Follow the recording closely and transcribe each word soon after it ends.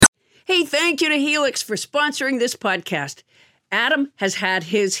Hey, thank you to Helix for sponsoring this podcast. Adam has had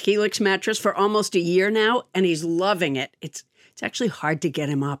his Helix mattress for almost a year now, and he's loving it. It's actually hard to get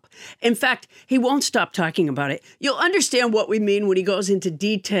him up. In fact, he won't stop talking about it. You'll understand what we mean when he goes into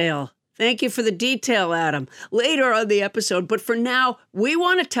detail. Thank you for the detail, Adam, later on the episode. But for now, we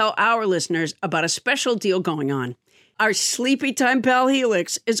want to tell our listeners about a special deal going on. Our Sleepy Time pal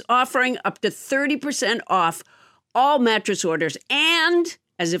Helix is offering up to 30% off all mattress orders and,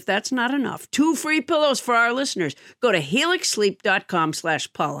 as if that's not enough, 2 free pillows for our listeners. Go to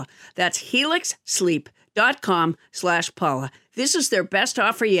helixsleep.com/Paula. That's helixsleep.com/Paula. This is their best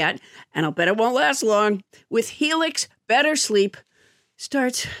offer yet, and I'll bet it won't last long. With Helix, better sleep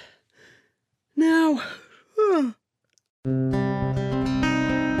starts now.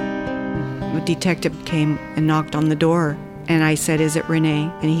 The detective came and knocked on the door, and I said, "Is it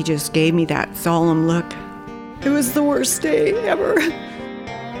Renee?" And he just gave me that solemn look. It was the worst day ever.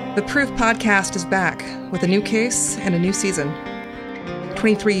 The Proof podcast is back with a new case and a new season.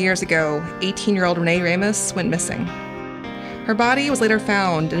 23 years ago, 18-year-old Renee Ramos went missing. Her body was later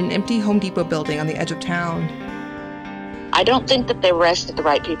found in an empty Home Depot building on the edge of town. I don't think that they arrested the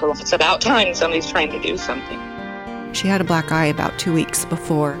right people. It's about time somebody's trying to do something. She had a black eye about 2 weeks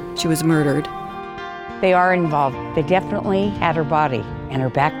before she was murdered. They are involved. They definitely had her body and her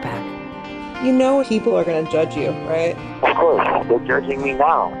backpack. You know people are going to judge you, right? Of course. They're judging me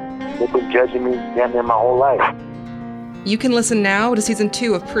now. They've been judging me damn near my whole life. You can listen now to Season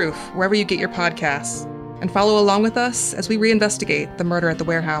 2 of Proof, wherever you get your podcasts, and follow along with us as we reinvestigate the murder at the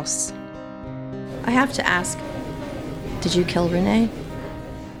warehouse. I have to ask, did you kill Renee?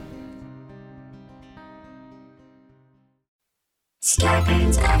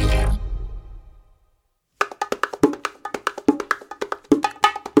 Scarpins Avenue.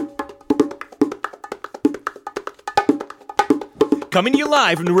 Coming to you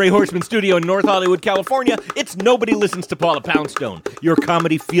live from the Ray Horseman Studio in North Hollywood, California, it's Nobody Listens to Paula Poundstone, your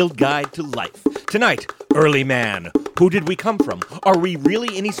comedy field guide to life. Tonight, Early Man. Who did we come from? Are we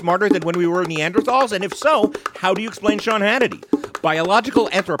really any smarter than when we were Neanderthals? And if so, how do you explain Sean Hannity? Biological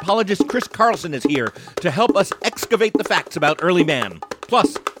anthropologist Chris Carlson is here to help us excavate the facts about Early Man.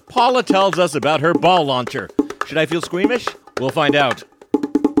 Plus, Paula tells us about her ball launcher. Should I feel squeamish? We'll find out.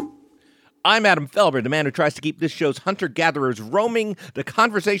 I'm Adam Felber, the man who tries to keep this show's hunter-gatherers roaming the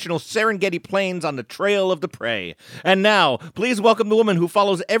conversational Serengeti plains on the trail of the prey. And now, please welcome the woman who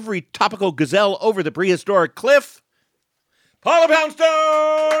follows every topical gazelle over the prehistoric cliff, Paula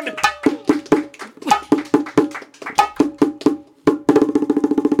Poundstone!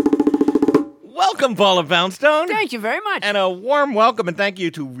 Welcome, Paula Poundstone. Thank you very much. And a warm welcome and thank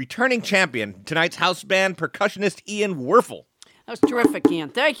you to returning champion, tonight's house band percussionist Ian Werfel. That was terrific, Ian.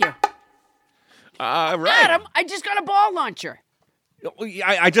 Thank you. Right. Adam, I just got a ball launcher.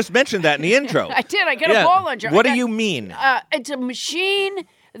 I just mentioned that in the intro. I did. I got a ball launcher. What do you mean? It's a machine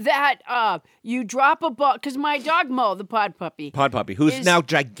that you drop a ball, because my dog Mo, the pod puppy, who's now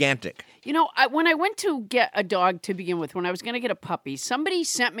gigantic. You know, when I went to get a dog to begin with, when I was going to get a puppy, somebody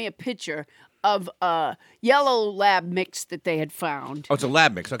sent me a picture of a yellow lab mix that they had found. Oh, it's a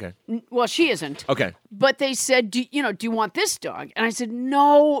lab mix. Okay. Well, she isn't. Okay. But they said, do you want this dog? And I said,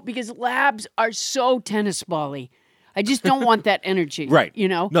 no, because labs are so tennis ball-y. I just don't want that energy. Right. You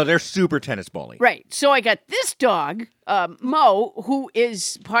know? No, they're super tennis ball-y. Right. So I got this dog, Mo, who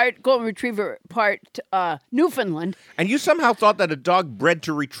is part Golden Retriever, part Newfoundland. And you somehow thought that a dog bred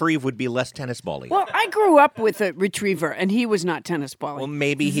to retrieve would be less tennis ball-y. Well, I grew up with a retriever, and he was not tennis ball-y. Well,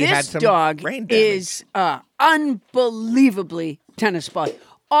 maybe he had some brain damage. This dog is unbelievably tennis ball-y.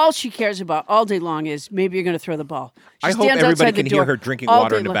 All she cares about all day long is maybe you're going to throw the ball. I hope everybody can hear her drinking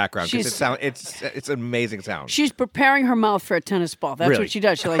water in the background because it's an amazing sound. She's preparing her mouth for a tennis ball. That's really? What she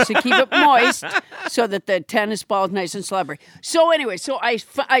does. She likes to keep it moist so that the tennis ball is nice and slobbery. So anyway, I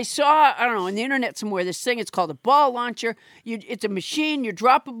saw, I don't know, on the internet somewhere, this thing, it's called a ball launcher. It's a machine. You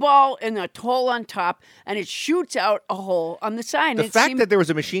drop a ball in a hole on top, and it shoots out a hole on the side. The fact that there was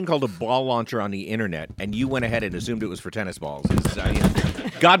a machine called a ball launcher on the internet, and you went ahead and assumed it was for tennis balls is...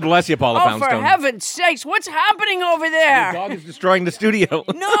 God bless you, Paula Poundstone. Oh, for heaven's sakes, what's happening over there? The dog is destroying the studio.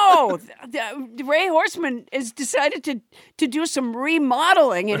 No, Ray Horseman has decided to do some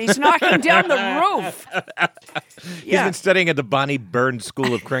remodeling, and he's knocking down the roof. He's been studying at the Bonnie Burns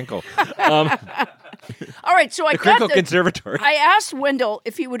School of Crinkle. All right, so I got Crinkle Conservatory. I asked Wendell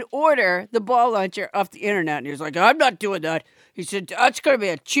if he would order the ball launcher off the internet, and he was like, I'm not doing that. He said, that's going to be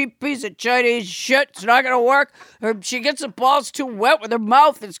a cheap piece of Chinese shit. It's not going to work. She gets the balls too wet with her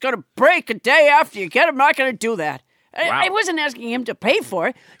mouth. It's going to break a day after you get them. I'm not going to do that. I wasn't asking him to pay for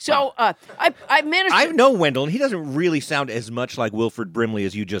it. So I managed I to... know Wendell, and he doesn't really sound as much like Wilford Brimley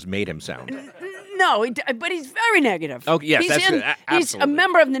as you just made him sound. No, but he's very negative. Oh, yes, he's He's a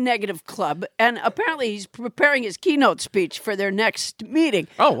member of the Negative Club, and apparently he's preparing his keynote speech for their next meeting.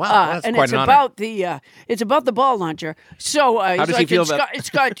 Oh, wow, that's and quite it's an about honor. it's about the ball launcher. So How does he feel about?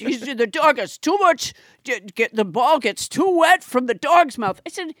 The dog has too much. The ball gets too wet from the dog's mouth. I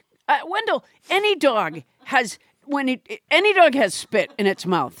said, Wendell, any dog has. Any dog has spit in its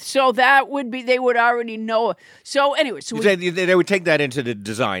mouth, so that would be they would already know. So anyway, They would take that into the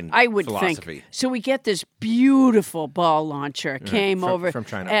design. I would philosophy. think. So we get this beautiful ball launcher came over from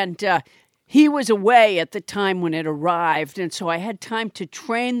China, and he was away at the time when it arrived, and so I had time to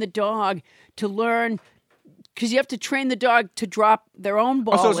train the dog to learn. Because you have to train the dog to drop their own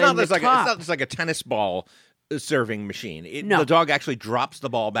ball. So it's not in the just top. it's not just like a tennis ball serving machine. No. The dog actually drops the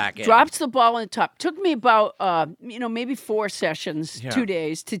ball back in. Drops the ball in the top. Took me about, maybe 4 sessions, 2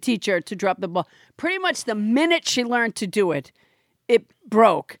 days to teach her to drop the ball. Pretty much the minute she learned to do it, it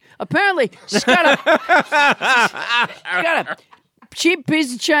broke. Apparently, she's got a cheap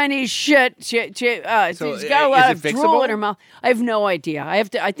piece of Chinese shit. She's got a lot of drool in her mouth. I have no idea. I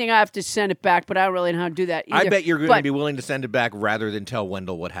think I have to send it back, but I don't really know how to do that either. I bet you're going to be willing to send it back rather than tell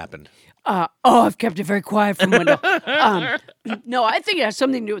Wendell what happened. I've kept it very quiet from Wendell. No, I think it has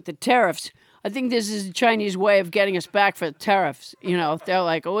something to do with the tariffs. I think this is the Chinese way of getting us back for the tariffs. You know, they're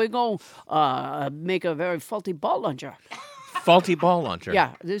like, we're going to make a very faulty ball launcher. Faulty ball launcher?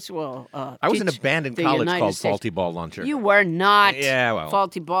 Yeah, this will I was in a band in college called Faulty Ball Launcher. You were not. Yeah, well.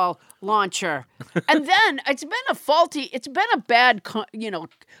 Faulty ball launcher. And then it's been a bad,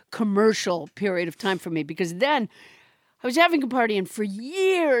 commercial period of time for me because then I was having a party, and for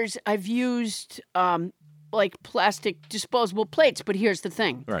years I've used like plastic disposable plates. But here's the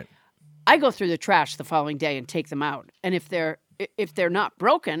thing: right, I go through the trash the following day and take them out. And if they're not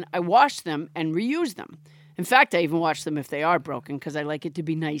broken, I wash them and reuse them. In fact, I even wash them if they are broken because I like it to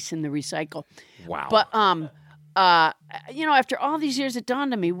be nice in the recycle. Wow. But after all these years, it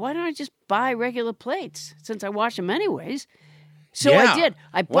dawned on me: why don't I just buy regular plates since I wash them anyways? So I did.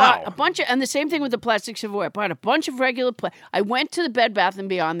 I bought a bunch of, and the same thing with the plastic silverware. I bought a bunch of regular plates. I went to the Bed Bath &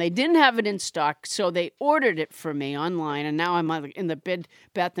 Beyond. They didn't have it in stock, so they ordered it for me online. And now I'm in the Bed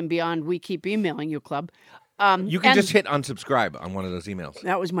Bath & Beyond We Keep Emailing You Club. You can just hit unsubscribe on one of those emails.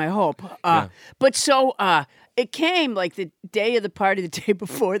 That was my hope. But so it came like the day of the party, the day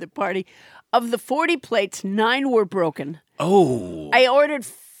before the party. Of the 40 plates, 9 were broken. Oh. I ordered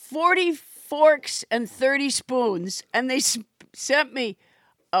 40 forks and 30 spoons, and they sent me,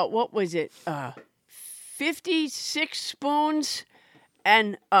 56 spoons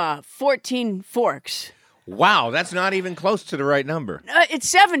and 14 forks. Wow, that's not even close to the right number. It's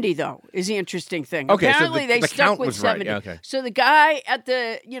 70, though, is the interesting thing. Okay, apparently, so they the stuck count with was 70. right. Yeah, okay. So the guy at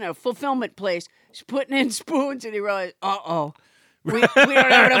the fulfillment place is putting in spoons, and he realized, we don't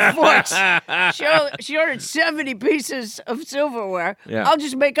have enough forks. She ordered 70 pieces of silverware. Yeah. I'll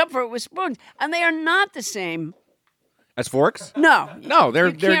just make up for it with spoons. And they are not the same. As forks? No.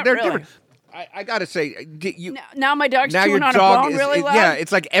 They're really. different. I got to say, now my dog's now chewing your on dog a bone is, really loud? Yeah,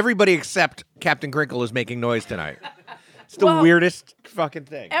 it's like everybody except Captain Crinkle is making noise tonight. It's the weirdest fucking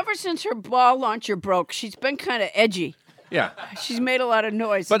thing. Ever since her ball launcher broke, she's been kind of edgy. Yeah. She's made a lot of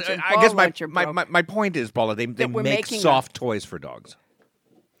noise. But since her I ball guess launcher broke. my point is, Paula, they make soft toys for dogs.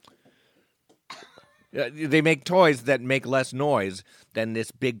 They make toys that make less noise than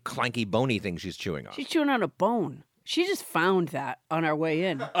this big clanky bony thing she's chewing on. She's chewing on a bone. She just found that on our way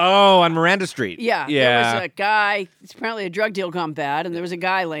in. Oh, on Miranda Street. Yeah. There was a guy, it's apparently a drug deal gone bad, and there was a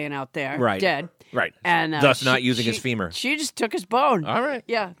guy laying out there dead. Right. And thus not using his femur. She just took his bone. All right.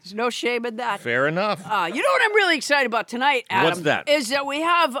 Yeah, there's no shame in that. Fair enough. You know what I'm really excited about tonight, Adam? What's that? Is that we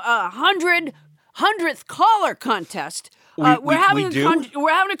have a 100th caller contest. We having do?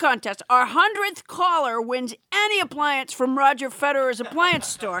 We're having a contest. Our 100th caller wins any appliance from Roger Federer's appliance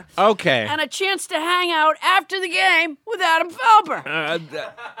store. Okay. And a chance to hang out after the game with Adam Felber.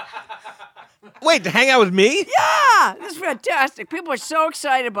 Wait, to hang out with me? Yeah, this is fantastic. People are so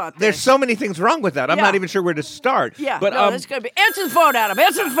excited about this. There's so many things wrong with that. I'm not even sure where to start. Yeah, but that's going to be... Answer the phone, Adam.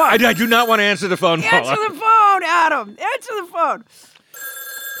 Answer the phone. I do not want to answer the phone, Paula. Answer the phone, Adam. Answer the phone.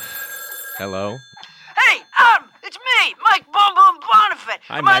 Hello? Hey, Adam, it's me, Mike Boom Boom Bonifant.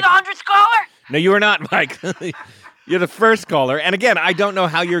 Am I the 100th caller? No, you are not, Mike. You're the first caller. And again, I don't know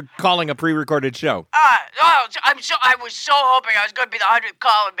how you're calling a pre-recorded show. I was so hoping I was going to be the 100th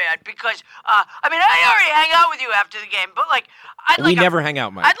caller, man, because, I already hang out with you after the game, but, we never hang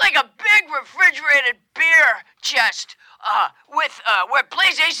out, Mike. I'd like a big refrigerated beer chest, where it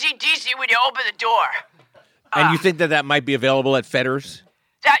plays AC/DC when you open the door. And you think that might be available at Federer's?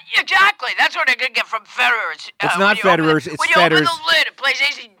 Exactly. That's what they're going to get from Federer's. It's not Federer's. It's Federer's. When you open the lid, it plays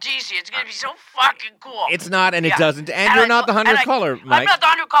AC/DC. It's going to be so fucking cool. It's not, and it doesn't. And you're not the 100th caller, Mike. I'm not the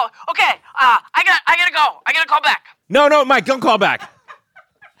 100th caller. Okay. I got to go. I got to call back. No, Mike, don't call back.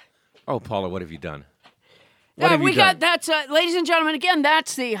 Oh, Paula, what have you done? That's, ladies and gentlemen, again,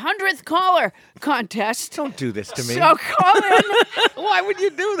 that's the 100th caller contest. Don't do this to me. So call in. Why would you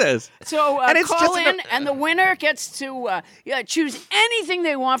do this? So call in, and the winner gets to choose anything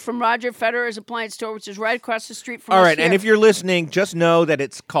they want from Roger Federer's appliance store, which is right across the street from us. All right, here. and if you're listening, just know that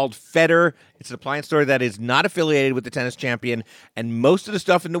it's called Federer. It's an appliance store that is not affiliated with the tennis champion, and most of the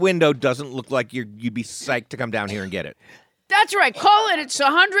stuff in the window doesn't look like you'd be psyched to come down here and get it. That's right. Call it. It's a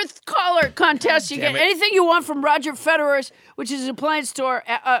 100th caller contest. You get anything you want from Roger Federer's, which is an appliance store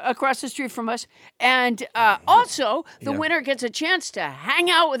across the street from us. And also, the winner gets a chance to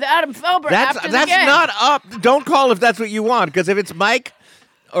hang out with Adam Felber after the game. That's not up. Don't call if that's what you want, because if it's Mike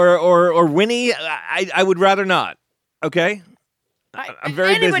or Winnie, I would rather not. Okay? I'm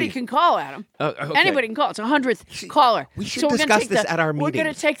very busy. Anybody can call, Adam. Okay. Anybody can call. It's a 100th caller. We should discuss this at our meeting. We're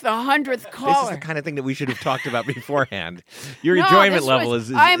going to take the 100th caller. This is the kind of thing that we should have talked about beforehand. Your enjoyment level is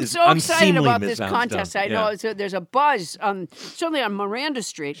I am so excited about this Miss contest. Poundstone. I know there's a buzz, certainly on Miranda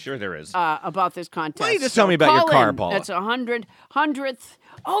Street. Sure there is. About this contest. Why don't you just tell me about your car, Paula? That's 100th.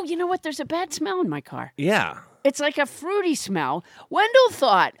 Oh, you know what? There's a bad smell in my car. Yeah. It's like a fruity smell. Wendell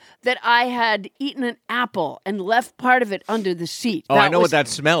thought that I had eaten an apple and left part of it under the seat. Oh, I know what that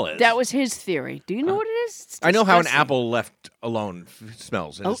smell is. That was his theory. Do you know what it is? I know how an apple left alone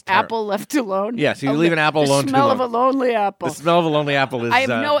smells. Apple left alone? Yes, you leave an apple alone too long. The smell of a lonely apple. The smell of a lonely apple is... I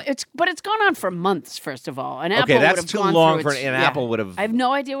have but it's gone on for months, first of all. An apple okay, that's would have too gone long through for an apple would have... I have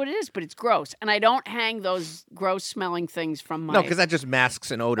no idea what it is, but it's gross. And I don't hang those gross-smelling things from my... No, because that just masks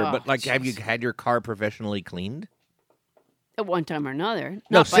an odor. Oh, but, like, have you had your car professionally cleaned? At one time or another.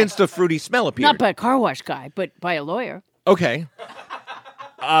 No, since the fruity smell appeared. Not by a car wash guy, but by a lawyer. Okay.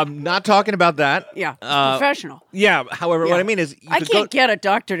 Not talking about that. Yeah, professional. Yeah, however, what I mean is... I can't get a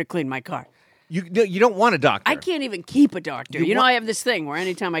doctor to clean my car. You don't want a doctor. I can't even keep a doctor. You know, I have this thing where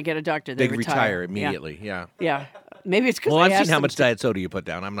anytime I get a doctor, they retire immediately, yeah. Maybe it's because I've seen how much diet soda you put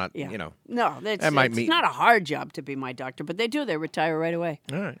down. I'm not, No, it's not a hard job to be my doctor, but they do. They retire right away.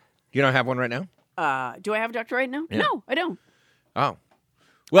 All right. You don't have one right now? Do I have a doctor right now? Yeah. No, I don't. Oh.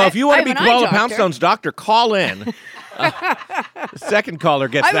 Well, if you want to be Paula Poundstone's doctor, call in. The second caller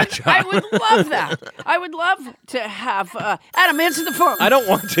gets that job. I would love that. I would love to have Adam answer the phone. I don't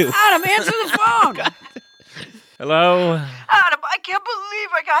want to. Adam, answer the phone. Hello? Adam, I can't believe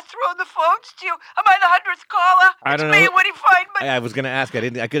I got thrown the phones to you. Am I the 100th caller? I don't know. It's me, Winnie Feynman. I was going to ask. I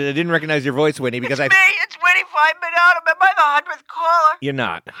didn't recognize your voice, Winnie, because it's me. It's Winnie Feynman. Adam, am I the 100th caller? You're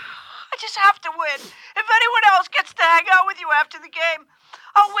not. I just have to win. If anyone else gets to hang out with you after the game,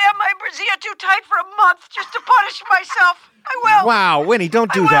 I'll wear my brassiere too tight for a month just to punish myself. I will. Wow, Winnie,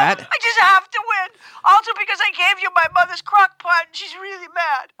 don't do that. I just have to win. Also because I gave you my mother's crock pot and she's really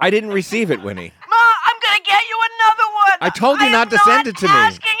mad. I didn't receive it, Winnie. Ma, I'm going to get you another one. I told you not to send it to me.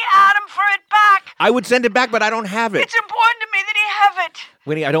 I'm asking Adam for it back. I would send it back, but I don't have it. It's important to me that he have it.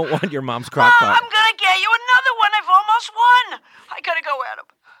 Winnie, I don't want your mom's crock pot. I'm going to get you another one. I've almost won. I got to go, Adam.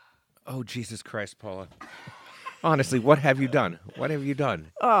 Oh, Jesus Christ, Paula. Honestly, what have you done? What have you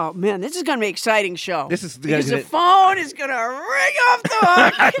done? Oh, man, this is going to be an exciting show. Because the phone is going to ring off the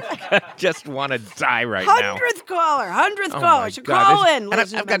hook. I just want to die right now. 100th caller. 100th caller. So call in. And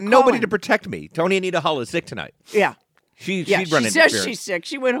I've got nobody to protect me. Tony Anita Hull is sick tonight. Yeah. She'd she run says interference. she's sick.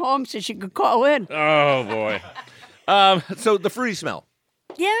 She went home so she could call in. Oh, boy. So the fruity smell.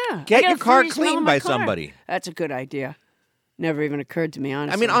 Yeah. Get your car cleaned by somebody. That's a good idea. Never even occurred to me,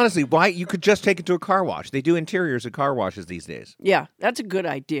 honestly. I mean, honestly, why? You could just take it to a car wash. They do interiors at car washes these days. Yeah, that's a good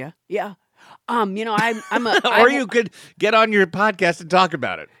idea. Yeah. You know, I'm a... or you could get on your podcast and talk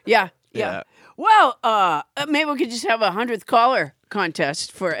about it. Yeah. Well, maybe we could just have a 100th caller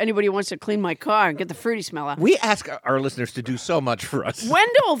contest for anybody who wants to clean my car and get the fruity smell out. We ask our listeners to do so much for us.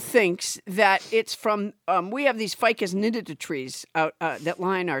 Wendell thinks that it's from... we have these ficus nidida trees out that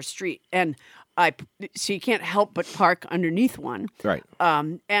line our street, and... so you can't help but park underneath one. Right.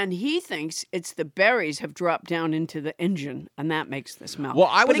 And he thinks it's the berries have dropped down into the engine, and that makes the smell. Well,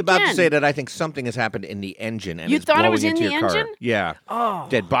 I was about to say that I think something has happened in the engine. And you it's thought it blowing was in into the your car. engine? Yeah. Oh.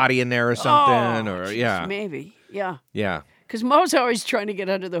 Dead body in there or something. Maybe. Yeah. Yeah. Because Mo's always trying to get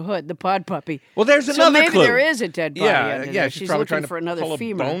under the hood, the pod puppy. Well, there's another so maybe clue. there is a dead body under there. She's probably looking trying to for another pull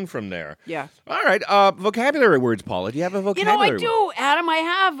femur. a bone from there. Yeah. All right. Vocabulary words, Paula. Do you have a vocabulary You know, I do, Adam. I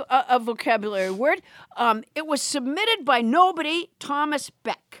have a vocabulary word. It was submitted by nobody, Thomas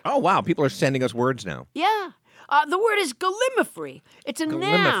Beck. Oh, wow. People are sending us words now. Yeah. The word is gallimaufry. It's a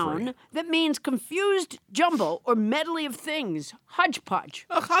noun that means confused jumble or medley of things. Hodgepodge.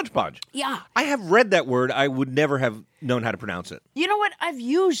 A hodgepodge. Yeah. I have read that word. I would never have known how to pronounce it. You know what? I've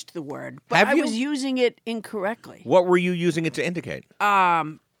used the word, but Have I you? was using it incorrectly. What were you using it to indicate?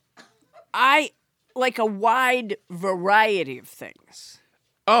 I like a wide variety of things.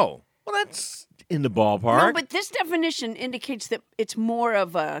 Oh, well, that's in the ballpark. No, but this definition indicates that it's more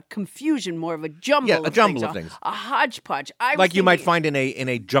of a confusion, more of a jumble. Yeah, of a jumble things, of things. A hodgepodge. Like you might find in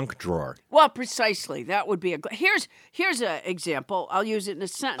a junk drawer. Well, precisely. That would be here's an example. I'll use it in a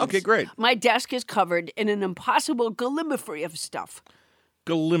sentence. Okay, great. My desk is covered in an impossible gallimaufry of stuff.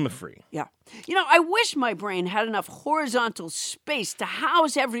 Gallimaufry. Yeah. You know, I wish my brain had enough horizontal space to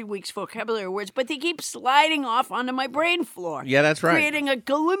house every week's vocabulary words, but they keep sliding off onto my brain floor. Yeah, that's right. Creating a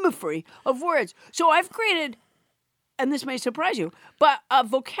gallimaufry of words. So I've created, and this may surprise you, but a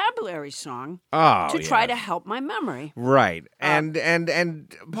vocabulary song to try to help my memory. Right. And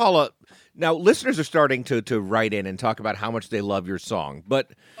Paula, now listeners are starting to write in and talk about how much they love your song,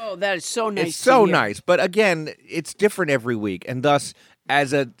 but Oh, that is so nice. it's so to hear. nice. But again, it's different every week, and thus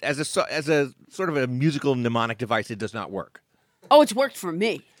as a sort of a musical mnemonic device, it does not work. Oh, it's worked for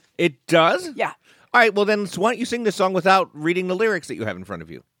me. It does? Yeah. All right, well then why don't you sing this song without reading the lyrics that you have in front of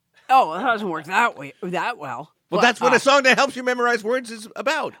you? Oh, it doesn't work that well. Well, that's what a song that helps you memorize words is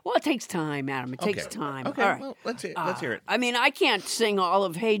about. Well, it takes time, Adam. It takes time. Okay, All right. well, let's hear it. I mean, I can't sing all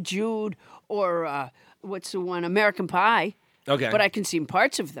of Hey Jude or what's the one, American Pie. Okay. But I can sing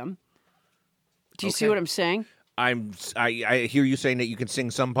parts of them. Do you see what I'm saying? I hear you saying that you can sing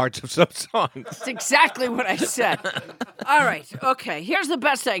some parts of some songs. That's exactly what I said. All right. Okay. Here's the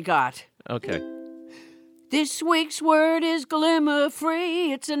best I got. Okay. This week's word is gallimaufry.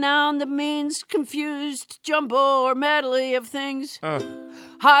 It's a noun that means confused jumble or medley of things.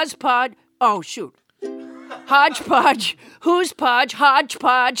 Hodgepodge. Oh, shoot. Hodgepodge. Who's podge?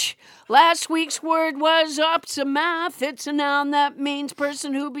 Hodgepodge. Last week's word was opsimath. It's a noun that means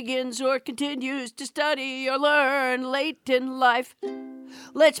person who begins or continues to study or learn late in life.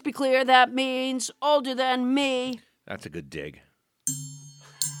 Let's be clear, that means older than me. That's a good dig.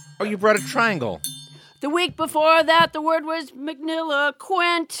 Oh, you brought a triangle. The week before that, the word was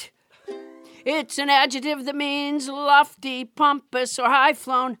magniloquent. It's an adjective that means lofty, pompous, or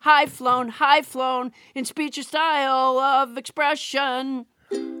high-flown in speech or style of expression.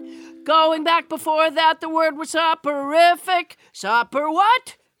 Going back before that, the word was soporific.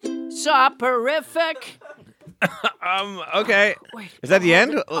 What? Soporific. Okay. Wait. Is that the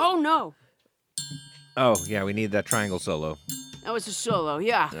end? Oh, no. Oh, yeah, we need that triangle solo. That was a solo,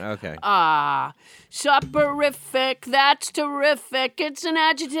 yeah. Okay. Soporific, that's terrific. It's an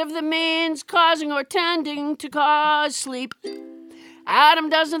adjective that means causing or tending to cause sleep. Adam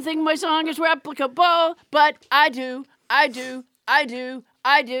doesn't think my song is replicable, but I do.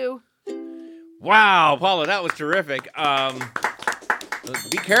 Wow, Paula, that was terrific.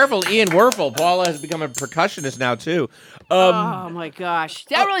 Be careful, Ian Werfel. Paula has become a percussionist now, too. Oh, my gosh.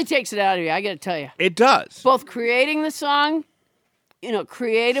 That really takes it out of you, I got to tell you. It does. Both creating the song,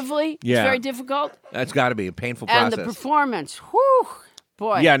 creatively, it's Yeah. very difficult. That's got to be a painful And process. the performance, whew,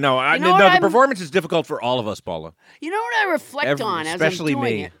 boy. Yeah, no, the performance is difficult for all of us, Paula. You know what I reflect on as especially I'm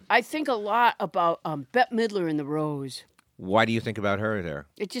doing me. it? I think a lot about Bette Midler in The Rose. Why do you think about her there?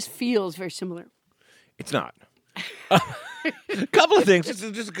 It just feels very similar. It's not. A couple of things,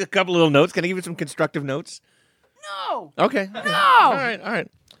 just a couple little notes. Can I give you some constructive notes? No. Okay. No. All right.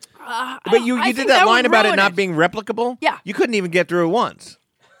 But you I did think that would line about it ruin not being replicable? Yeah. You couldn't even get through it once.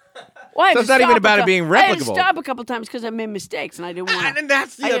 Well, I had So to it's not even stop about it being I had to replicable. stop a couple times because I made mistakes and I didn't want And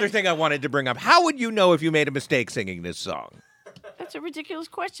that's the other thing I wanted to bring up. How would you know if you made a mistake singing this song? That's a ridiculous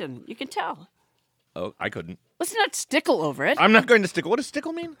question. You can tell. Oh, I couldn't. Let's not stickle over it. I'm not going to stickle. What does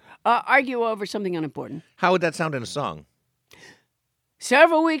stickle mean? Argue over something unimportant. How would that sound in a song?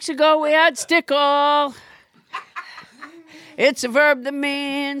 Several weeks ago, we had stickle. It's a verb that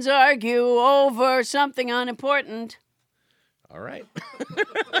means argue over something unimportant. All right.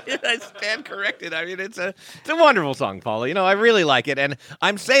 I stand corrected. I mean, it's a wonderful song, Paula. I really like it. And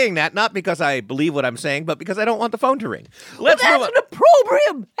I'm saying that not because I believe what I'm saying, but because I don't want the phone to ring. Let's Well, move that's an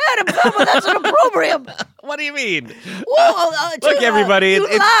opprobrium. Adam Feldman, that's an opprobrium. What do you mean? Well, Look, everybody. You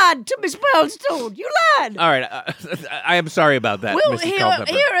lied to Miss Poundstone. You lied. All right. I am sorry about that, Well, Mrs. Culpepper.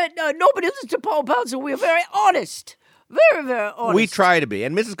 here at Nobody Listens to Paul Poundstone, we're very honest. Very, very honest. We try to be.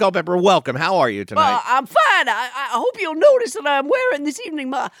 And Mrs. Culpepper, welcome. How are you tonight? Well, I'm fine. I hope you'll notice that I'm wearing this evening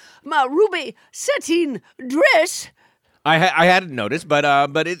my ruby sateen dress. I hadn't noticed, but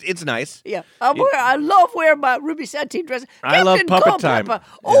it's nice. Yeah, I love wearing my ruby sateen dress. I love Captain puppet time. Culpepper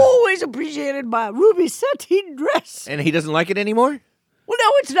always appreciated my ruby sateen dress. And he doesn't like it anymore? Well,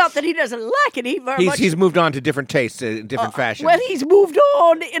 no, it's not that he doesn't like it. He's moved on to different tastes, different fashions. Well, he's moved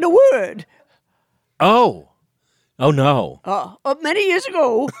on in a word. Oh no. Many years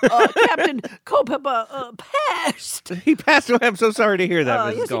ago, Captain Culpepper passed. He passed away. I'm so sorry to hear that,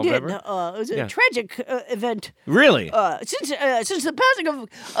 Mrs. Yes, Culpepper. he did. It was a tragic event. Really? Since the passing of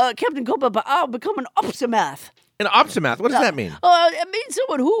Captain Culpepper, I've become an opsimath. An opsimath? What does that mean? It means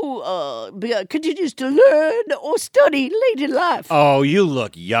someone who continues to learn or study late in life. Oh, you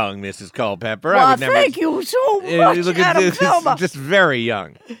look young, Mrs. Culpepper. Well, thank you so much, you look Adam Felber. just very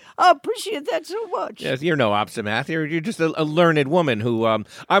young. I appreciate that so much. Yes, you're no opsimath. You're just a learned woman who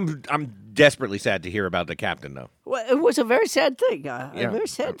I'm desperately sad to hear about the captain, though. Well, it was a very sad thing. A very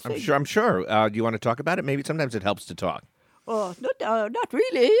sad thing. I'm sure. Do you want to talk about it? Maybe sometimes it helps to talk. Not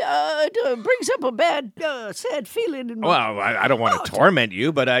really. It brings up a bad, sad feeling. In my Well, I don't want to torment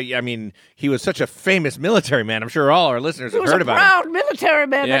you, but I mean, he was such a famous military man. I'm sure all our listeners have heard about him. He was a proud military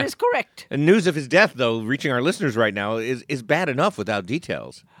man, that is correct. And news of his death, though, reaching our listeners right now is bad enough without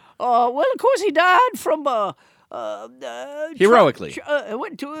details. Well, of course, he died from... Heroically.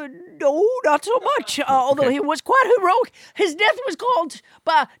 Went to no, not so much. Although he was quite heroic. His death was caused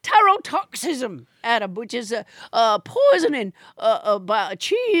by tyrotoxism, Adam, which is poisoning by a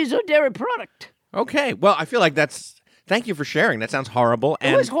cheese or dairy product. Okay. Well, I feel like thank you for sharing. That sounds horrible.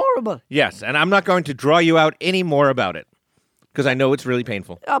 It was horrible. Yes, and I'm not going to draw you out any more about it because I know it's really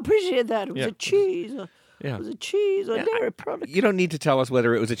painful. I appreciate that. It was a cheese. Yeah. It was a cheese or dairy product. You don't need to tell us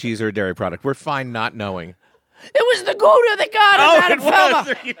whether it was a cheese or a dairy product. We're fine not knowing. It was the Gouda that got him, Adam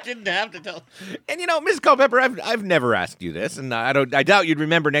Felber. You didn't have to tell. And Ms. Culpepper, I've never asked you this, and I doubt you'd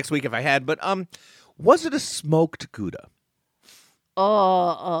remember next week if I had. But was it a smoked Gouda?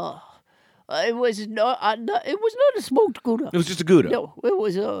 It was not. It was not a smoked Gouda. It was just a Gouda. No, it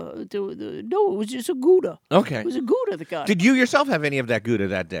was it was just a Gouda. Okay, it was a Gouda that got him. Did you yourself have any of that Gouda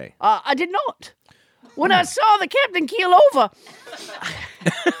that day? I did not. When I saw the Captain keel over,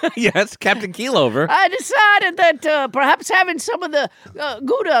 yes, Captain Keelover, I decided that perhaps having some of the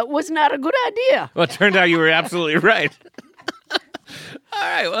Gouda was not a good idea. Well, it turned out you were absolutely right. All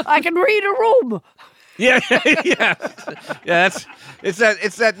right, well, I can read a room. Yeah.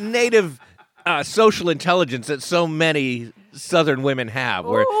 It's that native social intelligence that so many Southern women have,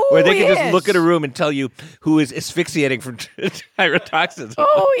 where they can just look at a room and tell you who is asphyxiating from tyrotoxins.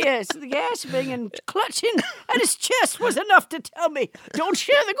 Oh, yes. The gasping and clutching at his chest was enough to tell me, don't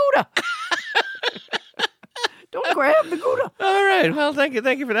share the Gouda. Don't grab the Gouda. All right. Well, thank you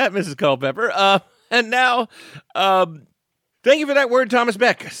for that, Mrs. Culpepper. And now, thank you for that word, Thomas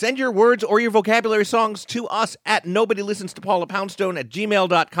Beck. Send your words or your vocabulary songs to us at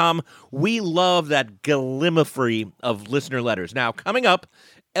nobodylistens-to-Paula-Poundstone@gmail.com. We love that gallimiphry of listener letters. Now, coming up,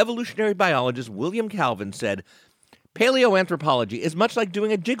 evolutionary biologist William Calvin said, paleoanthropology is much like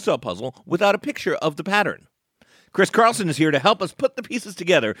doing a jigsaw puzzle without a picture of the pattern. Chris Carlson is here to help us put the pieces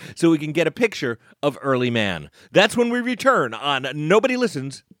together so we can get a picture of early man. That's when we return on Nobody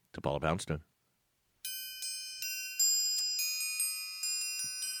Listens to Paula Poundstone.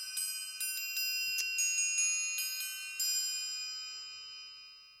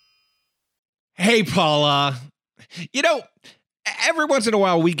 Hey, Paula. Every once in a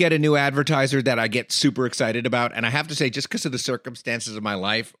while we get a new advertiser that I get super excited about. And I have to say, just because of the circumstances of my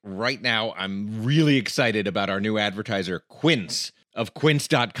life, right now I'm really excited about our new advertiser, Quince, of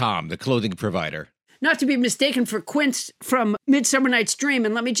Quince.com, the clothing provider. Not to be mistaken for Quince from Midsummer Night's Dream.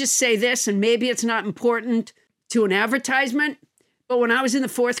 And let me just say this, and maybe it's not important to an advertisement, but when I was in the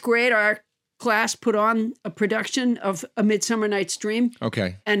 4th grade, our class put on a production of A Midsummer Night's Dream.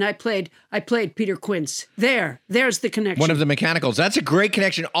 Okay. And I played Peter Quince. There's the connection. One of the mechanicals. That's a great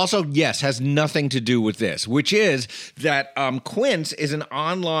connection. Also, yes, has nothing to do with this, which is that Quince is an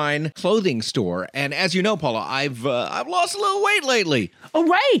online clothing store. And as you know, Paula, I've lost a little weight lately. Oh,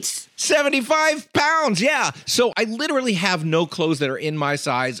 right. 75 pounds, yeah. So I literally have no clothes that are in my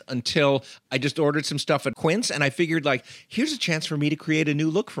size until I just ordered some stuff at Quince. And I figured, here's a chance for me to create a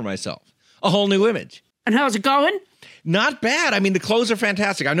new look for myself. A whole new image. And how's it going? Not bad. I mean, the clothes are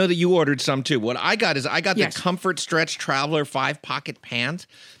fantastic. I know that you ordered some too. What I got is the Comfort Stretch Traveler 5-pocket pant.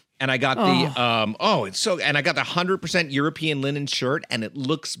 And I got and I got the 100% European linen shirt, and it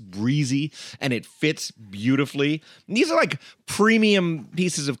looks breezy and it fits beautifully. And these are premium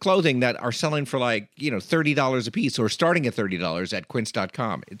pieces of clothing that are selling for $30 a piece or starting at $30 at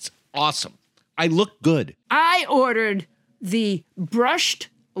Quince.com. It's awesome. I look good. I ordered the brushed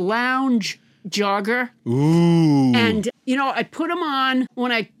lounge jogger. Ooh. And, I put them on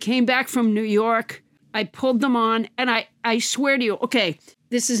when I came back from New York. I pulled them on, and I swear to you, okay,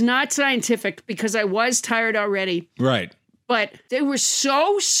 this is not scientific because I was tired already. Right. But they were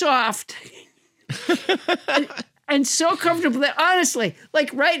so soft and so comfortable that honestly, like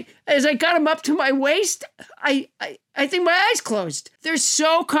right as I got them up to my waist, I think my eyes closed. They're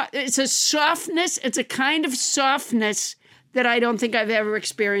so, it's a softness, it's a kind of softness that I don't think I've ever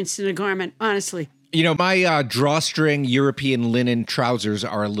experienced in a garment, honestly. My drawstring European linen trousers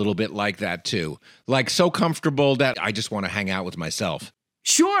are a little bit like that too. Like so comfortable that I just want to hang out with myself.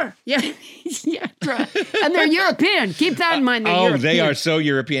 Sure. Yeah. Yeah. And they're European. Keep that in mind. European. They are so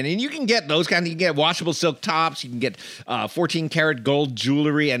European. And you can get those kinds. You can get washable silk tops. You can get 14 karat gold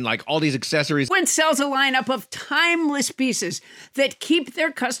jewelry and like all these accessories. Quince sells a lineup of timeless pieces that keep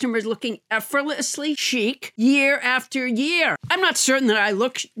their customers looking effortlessly chic year after year. I'm not certain that I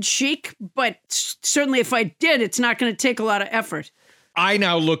look chic, but certainly if I did, it's not going to take a lot of effort. I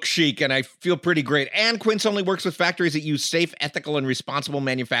now look chic and I feel pretty great. And Quince only works with factories that use safe, ethical, and responsible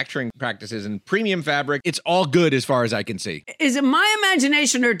manufacturing practices and premium fabric. It's all good as far as I can see. Is it my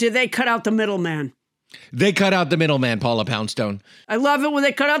imagination or did they cut out the middleman? They cut out the middleman, Paula Poundstone. I love it when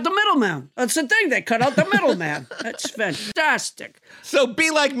they cut out the middleman. That's the thing. They cut out the middleman. That's fantastic. So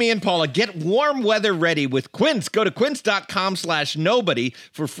be like me and Paula. Get warm weather ready with Quince. Go to quince.com/nobody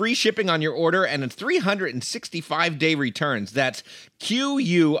for free shipping on your order and a 365-day returns. That's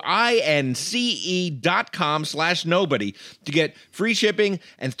QUINCE.com/nobody to get free shipping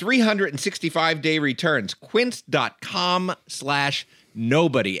and 365-day returns.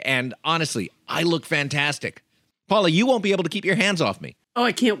 Quince.com/nobody. And honestly, I look fantastic. Paula, you won't be able to keep your hands off me. Oh,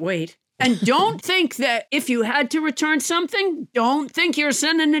 I can't wait. And don't think that if you had to return something, don't think you're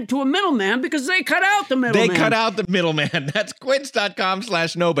sending it to a middleman because they cut out the middleman. They cut out the middleman. That's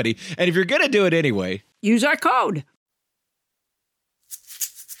quince.com/nobody. And if you're going to do it anyway, use our code.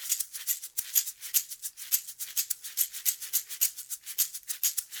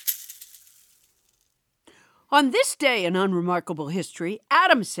 On this day in unremarkable history,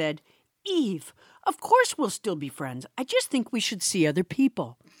 Adam said, "Eve, of course we'll still be friends. I just think we should see other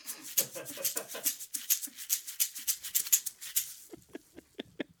people."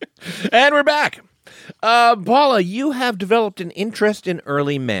 And we're back. Paula, you have developed an interest in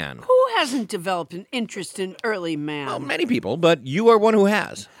early man. Who hasn't developed an interest in early man? Well, many people, but you are one who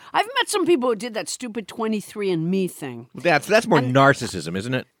has. I've met some people who did that stupid 23andMe thing. That's more narcissism,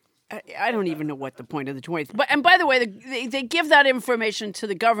 isn't it? I don't even know what the point of the 20th. And by the way, they give that information to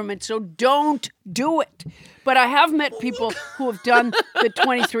the government, so don't do it. But I have met people who have done the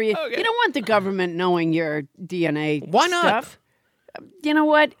 23. Okay. You don't want the government knowing your DNA Why not? stuff. You know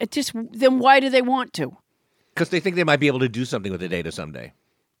what? Then why do they want to? Because they think they might be able to do something with the data someday.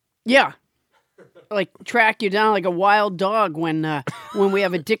 Yeah. Like track you down like a wild dog when we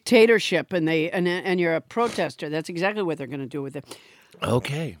have a dictatorship and you're a protester. That's exactly what they're going to do with it.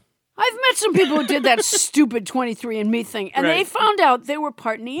 Okay. I've met some people who did that stupid 23andMe thing, and they found out they were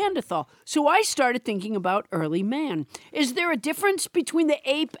part Neanderthal. So I started thinking about early man. Is there a difference between the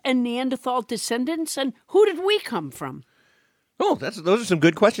ape and Neanderthal descendants, and who did we come from? Oh, those are some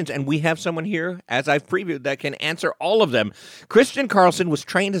good questions, and we have someone here, as I've previewed, that can answer all of them. Christian Carlson was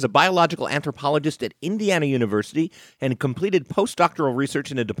trained as a biological anthropologist at Indiana University and completed postdoctoral research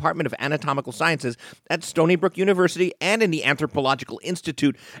in the Department of Anatomical Sciences at Stony Brook University and in the Anthropological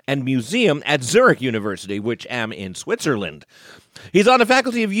Institute and Museum at Zurich University, which am in Switzerland. He's on the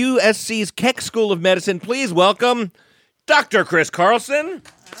faculty of USC's Keck School of Medicine. Please welcome Dr. Chris Carlson.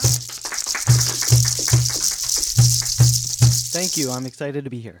 Thank you. I'm excited to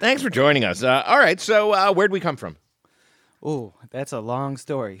be here. Thanks for joining us. All right, so where'd we come from? Oh, that's a long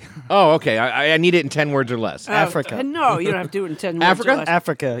story. Oh, okay. I need it in 10 words or less. Africa. No, you don't have to do it in 10 words Africa? or less.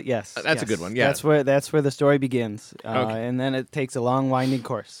 Africa, yes. That's a good one, yeah. That's where the story begins. Okay. And then it takes a long, winding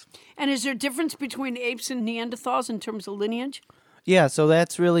course. And is there a difference between apes and Neanderthals in terms of lineage? Yeah, so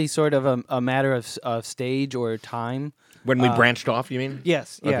that's really sort of a matter of stage or time. When we branched off, you mean?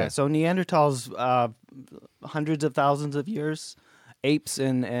 Yes, yeah. Okay. So Neanderthals, hundreds of thousands of years. Apes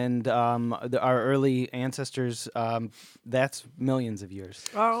and our early ancestors, that's millions of years.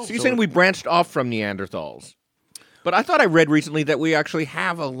 Oh. So you're saying we branched off from Neanderthals. But I thought I read recently that we actually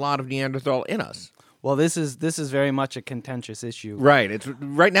have a lot of Neanderthal in us. Well, this is very much a contentious issue. Right.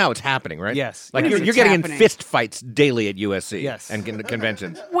 Right now it's happening, right? Yes. Like yes, you're getting happening. in fist fights daily at USC. Yes. And in the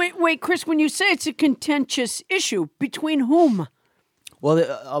conventions. Wait, Chris, when you say it's a contentious issue, between whom? Well,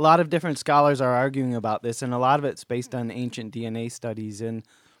 a lot of different scholars are arguing about this, and a lot of it's based on ancient DNA studies and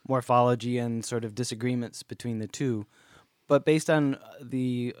morphology and sort of disagreements between the two. But based on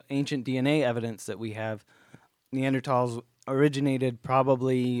the ancient DNA evidence that we have, Neanderthals originated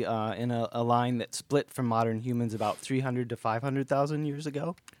probably in a line that split from modern humans about 300 to 500,000 years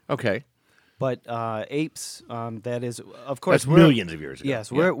ago. Okay. But apes, that is, of course, that's millions of years ago. Yes,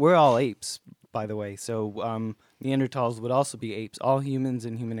 we're all apes, by the way. So Neanderthals would also be apes. All humans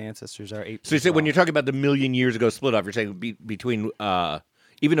and human ancestors are apes. So you say when you're talking about the million years ago split off, you're saying between,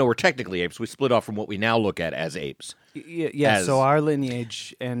 even though we're technically apes, we split off from what we now look at as apes. Yes, so our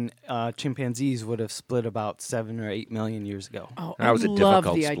lineage and chimpanzees would have split about 7 or 8 million years ago. Oh, that was I a love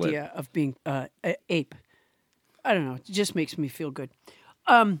difficult the split. idea of being ape. I don't know. It just makes me feel good.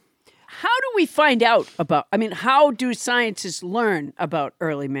 How do we find out about, how do scientists learn about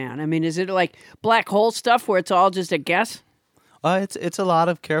early man? I mean, is it like black hole stuff where it's all just a guess? It's a lot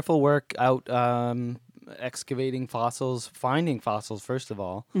of careful work out excavating fossils, finding fossils, first of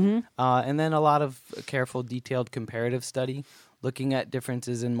all, and then a lot of careful, detailed comparative study, looking at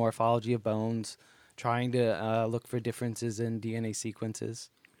differences in morphology of bones, trying to look for differences in DNA sequences.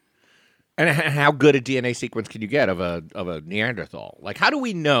 And how good a DNA sequence can you get of a Neanderthal? Like, how do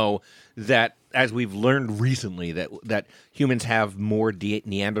we know that, as we've learned recently, that humans have more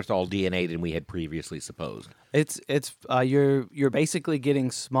Neanderthal DNA than we had previously supposed? You're basically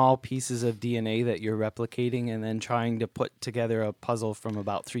getting small pieces of DNA that you're replicating and then trying to put together a puzzle from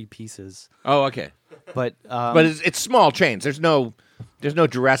about 3 pieces. Oh, okay. But it's small chains. There's no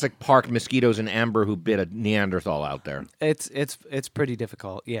Jurassic Park mosquitoes in amber who bit a Neanderthal out there. It's pretty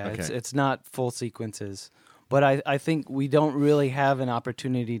difficult. Yeah, Okay. it's not full sequences. But I think we don't really have an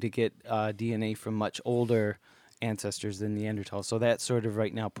opportunity to get DNA from much older ancestors than Neanderthals. So that's sort of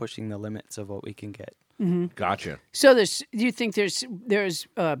right now pushing the limits of what we can get. Mm-hmm. Gotcha. So do you think there's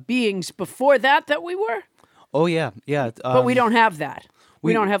beings before that we were? Oh yeah. But we don't have that.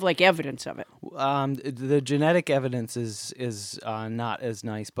 We don't have like evidence of it. The genetic evidence is not as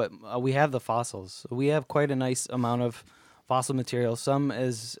nice, but we have the fossils. We have quite a nice amount of fossil material, some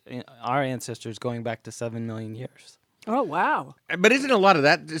as our ancestors going back to 7 million years. Oh, wow. But isn't a lot of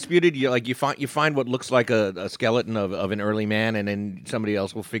that disputed? You find what looks like a skeleton of an early man, and then somebody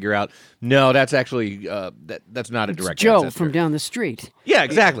else will figure out, no, that's actually that's not a direct Joe ancestor. from down the street. Yeah,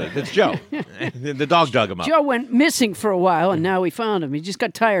 exactly. That's Joe. The dog dug him up. Joe went missing for a while, and now we found him. He just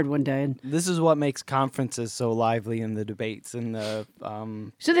got tired one day. And this is what makes conferences so lively in the debates and the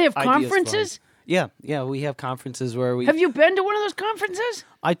So they have ideas conferences? flowing. Yeah, we have conferences where we... Have you been to one of those conferences?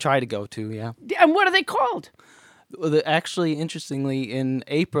 I try to go to, yeah. And what are they called? Actually, interestingly, in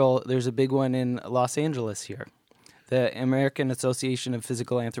April, there's a big one in Los Angeles here. The American Association of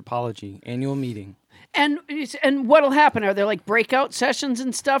Physical Anthropology annual meeting. And what'll happen? Are there like breakout sessions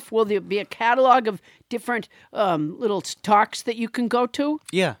and stuff? Will there be a catalog of different little talks that you can go to?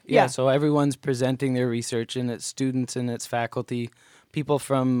 Yeah. So everyone's presenting their research, and it's students and it's faculty, people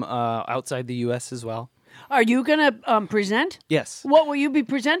from outside the U.S. as well. Are you going to present? Yes. What will you be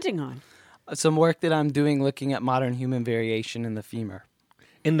presenting on? Some work that I'm doing looking at modern human variation in the femur.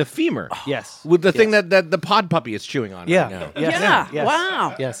 In the femur? Yes. With the thing that the pod puppy is chewing on right now. Yeah. Yes.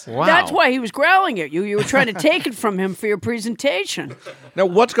 Wow. Yes. Wow. That's why he was growling at you. You were trying to take it from him for your presentation. Now,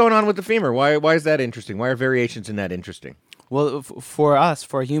 what's going on with the femur? Why is that interesting? Why are variations in that interesting? Well, for us,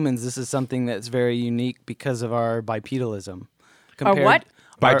 for humans, this is something that's very unique because of our bipedalism. Our what?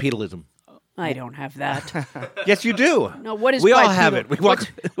 Bipedalism. I don't have that. Yes, you do. No, what is we bipedal? all have it. What's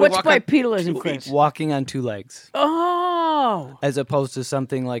bipedalism, Chris? Walking on 2 legs. Oh. As opposed to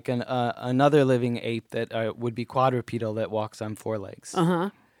something like another living ape that would be quadrupedal that walks on 4 legs. Uh-huh.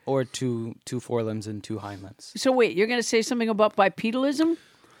 Or two forelimbs and 2 hind limbs. So wait, you're going to say something about bipedalism?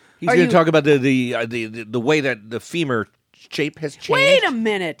 He's going to talk about the way that the femur shape has changed. Wait a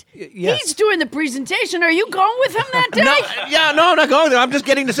minute. Yes. He's doing the presentation. Are you going with him that day? No, I'm not going there. I'm just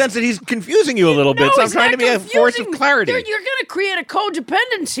getting the sense that he's confusing you a little bit. So I'm trying to be a force of clarity. You're going to create a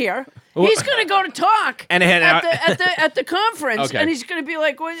codependence here. He's going to go to talk at the conference, Okay. and he's going to be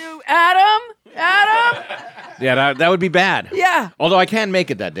like, Adam? Yeah, that would be bad. Yeah. Although I can make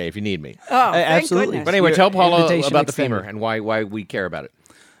it that day if you need me. Oh, thank absolutely. goodness. But anyway, Your tell Paula invitation about the extended. femur and why we care about it.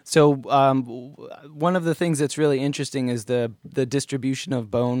 So one of the things that's really interesting is the distribution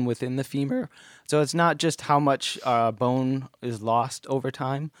of bone within the femur. So it's not just how much bone is lost over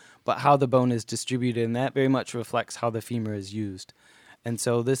time, but how the bone is distributed, and that very much reflects how the femur is used. And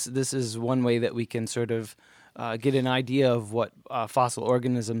so this is one way that we can sort of get an idea of what fossil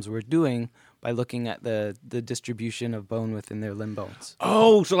organisms were doing by looking at the distribution of bone within their limb bones.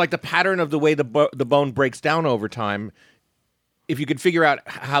 Oh, so like the pattern of the way the bone breaks down over time if you could figure out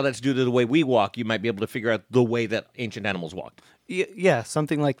how that's due to the way we walk, you might be able to figure out the way that ancient animals walked. Yeah,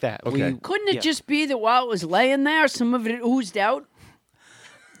 something like that. Okay. Couldn't it just be that while it was laying there, some of it oozed out?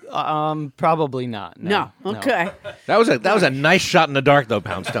 Probably not. No. Okay. That was a nice shot in the dark, though,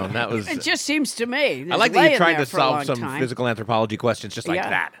 Poundstone. That was. It just seems to me. I like that you're trying to for a solve long some time. physical anthropology questions just like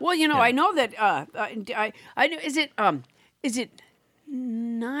that. Well, I know that. I know. Is it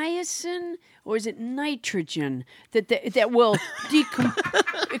niacin or is it nitrogen that will decompose?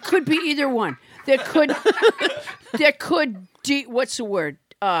 It could be either one. What's the word?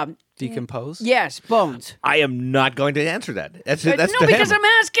 Decompose? Yes, bones. I am not going to answer that. That's No, to because him. I'm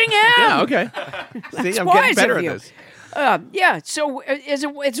asking him. Yeah, okay. See, I'm getting better at this. Yeah, so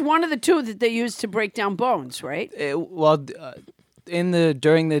it's one of the two that they use to break down bones, right?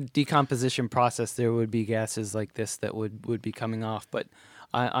 During the decomposition process, there would be gases like this that would be coming off, but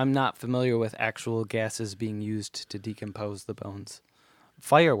I'm not familiar with actual gases being used to decompose the bones.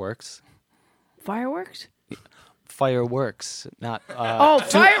 Fireworks. Fireworks? Fireworks, not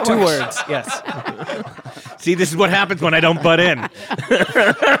fireworks. Two words, yes. See, this is what happens when I don't butt in. Oh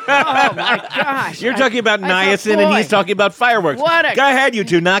my gosh! You're talking about niacin, and he's talking about fireworks. Go ahead, you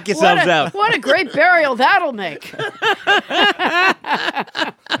two, knock yourselves out. What a great burial that'll make!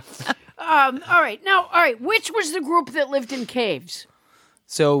 All right. Which was the group that lived in caves?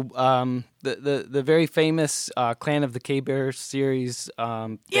 So the very famous Clan of the Cave Bear series.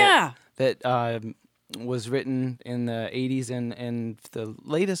 That was written in the 80s, and the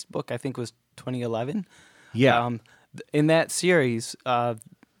latest book I think was 2011. Yeah. In that series,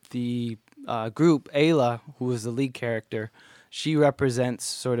 the group Ayla, who was the lead character, she represents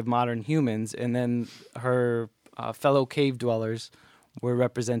sort of modern humans, and then her fellow cave dwellers were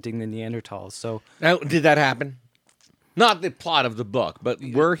representing the Neanderthals. So now, did that happen? Not the plot of the book, but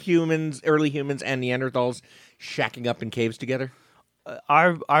were early humans and Neanderthals shacking up in caves together?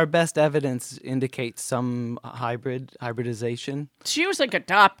 Our best evidence indicates some hybridization. She was like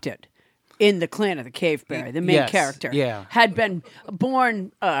adopted in the Clan of the Cave Bear. The main character had been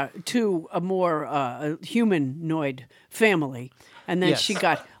born to a more humanoid family, and then she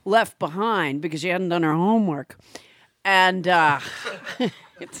got left behind because she hadn't done her homework. And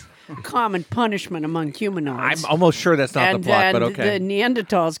it's common punishment among humanoids. I'm almost sure that's not the plot, but okay. The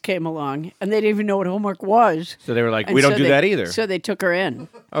Neanderthals came along, and they didn't even know what homework was. So they were like, we don't do that either. So they took her in.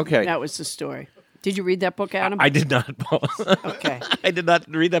 Okay. That was the story. Did you read that book, Adam? I did not. Okay. I did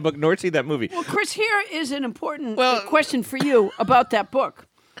not read that book nor see that movie. Well, Chris, here is an important question for you about that book.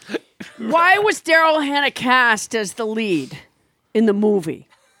 Why was Daryl Hannah cast as the lead in the movie?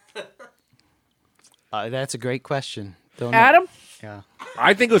 That's a great question. Adam? Yeah.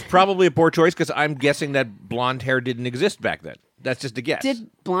 I think it was probably a poor choice because I'm guessing that blonde hair didn't exist back then. That's just a guess. Did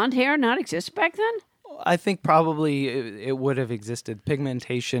blonde hair not exist back then? I think probably it would have existed.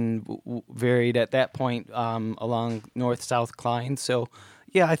 Pigmentation varied at that point along north-south Klein. So,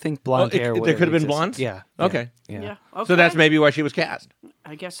 yeah, I think blonde hair would there could have been existed. blondes? Yeah. Okay. Yeah. So that's maybe why she was cast.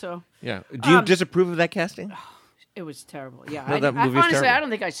 I guess so. Yeah. Do you disapprove of that casting? It was terrible. Yeah. No, that movie was honestly, terrible. I don't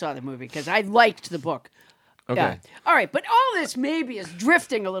think I saw the movie because I liked the book. Okay. Yeah. All right, but all this maybe is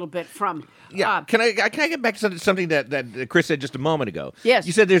drifting a little bit from. Yeah. Can I get back to something that Chris said just a moment ago? Yes.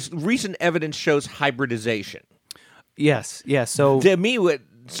 You said there's recent evidence shows hybridization. Yes. So to me, what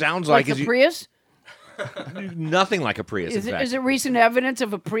sounds like a Prius. Nothing like a Prius. Is it recent evidence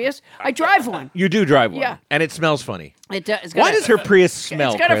of a Prius? I drive one. You do drive one. Yeah. And it smells funny. It does. Why does her Prius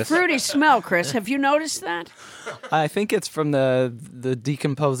smell, It's got Chris? a fruity smell, Chris. Have you noticed that? I think it's from the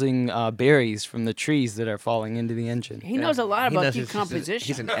decomposing berries from the trees that are falling into the engine. He knows a lot about He's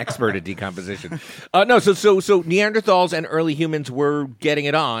decomposition. an expert at decomposition. So Neanderthals and early humans were getting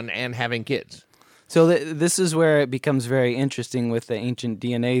it on and having kids. So this is where it becomes very interesting with the ancient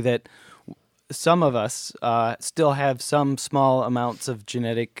DNA that some of us still have some small amounts of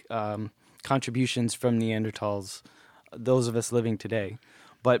genetic contributions from Neanderthals, those of us living today.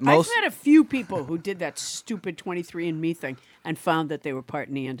 But most I've met a few people who did that stupid 23andMe thing and found that they were part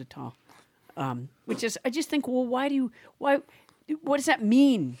Neanderthal. Which is, I just think, well, what does that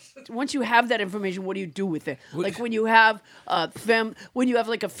mean? Once you have that information, what do you do with it? Like when you have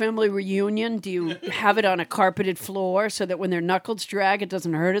like a family reunion, do you have it on a carpeted floor so that when their knuckles drag, it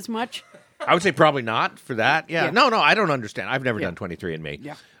doesn't hurt as much? I would say probably not for that. Yeah. No, I don't understand. I've never done 23andMe.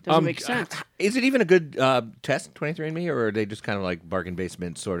 Yeah. Doesn't make sense. Is it even a good test, 23andMe, or are they just kind of like bargain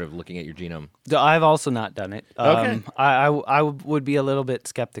basement sort of looking at your genome? I've also not done it. Okay. I would be a little bit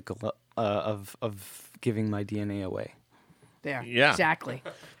skeptical of giving my DNA away. There. Yeah. Exactly.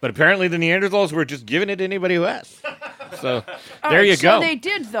 But apparently the Neanderthals were just giving it to anybody who asked. So there you go. So they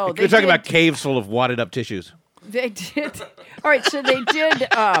did, though. We're talking about caves full of wadded up tissues. They did. All right, so they did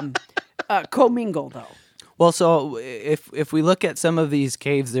commingle, though. Well, so if we look at some of these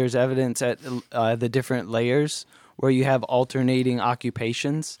caves, there's evidence at the different layers where you have alternating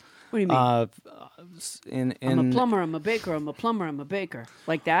occupations. What do you mean? I'm a plumber, I'm a baker, I'm a plumber, I'm a baker.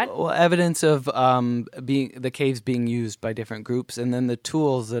 Like that? Well, evidence of the caves being used by different groups, and then the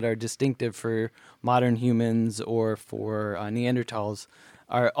tools that are distinctive for modern humans or for Neanderthals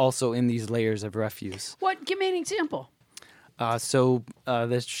are also in these layers of refuse. What? Give me an example. The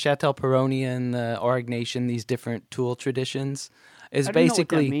Châtel-Perronia and the Aurignacian, these different tool traditions, is I don't know what that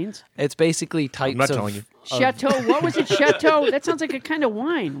basically means. It's basically types I'm not of telling you. Chateau. What was it? Chateau. That sounds like a kind of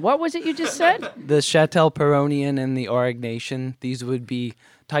wine. What was it you just said? The Châtel-Perronian and the Aurignacian. These would be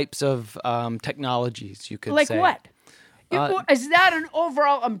types of technologies, you could like say. Like what? Is that an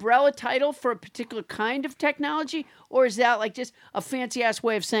overall umbrella title for a particular kind of technology, or is that like just a fancy ass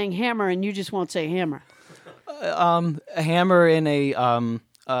way of saying hammer, and you just won't say hammer? A hammer in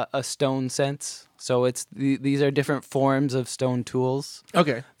a stone sense. So these are different forms of stone tools.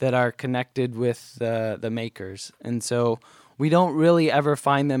 Okay. That are connected with the makers, and so we don't really ever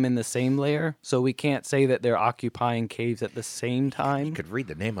find them in the same layer. So we can't say that they're occupying caves at the same time. You could read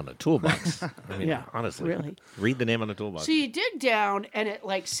the name on the toolbox. I mean, Yeah, honestly, really. read the name on the toolbox. So you dig down, and at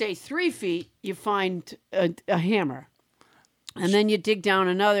like say 3 feet, you find a hammer, and then you dig down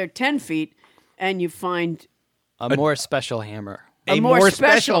another 10 feet, and you find a more special hammer. A more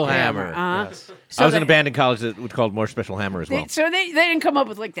special hammer. Yes. So I was in a band in college that was called More Special Hammer as well. So they didn't come up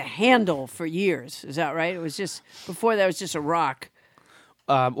with like the handle for years. Is that right? It was just before that was just a rock.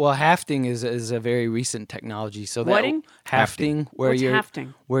 Well, hafting is a very recent technology. So Whatting? Hafting, where What's you're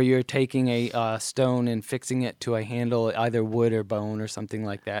hafting? Where you're taking a stone and fixing it to a handle, either wood or bone or something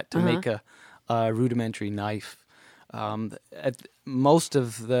like that, to make a rudimentary knife. Most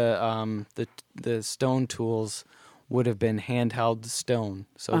of the stone tools would have been handheld stone,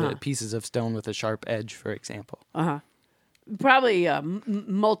 so the pieces of stone with a sharp edge, for example. Probably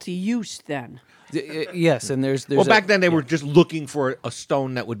multi-use then. Yes, and there's well, back then they were just looking for a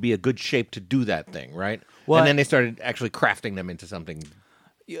stone that would be a good shape to do that thing, right? Well, and then they started actually crafting them into something.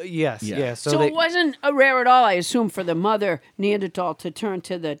 Yes. So it wasn't rare at all, I assume, for the mother Neanderthal to turn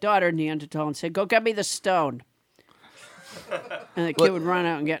to the daughter Neanderthal and say, "Go get me the stone." And the kid would run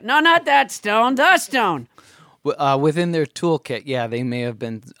out and get, "No, not that stone, the stone." Within their toolkit, they may have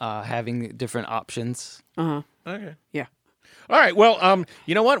been having different options. Okay. Yeah. All right. Well,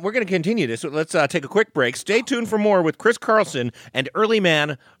 you know what? We're going to continue this. So let's take a quick break. Stay tuned for more with Chris Carlson and Early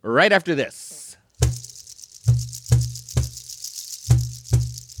Man right after this.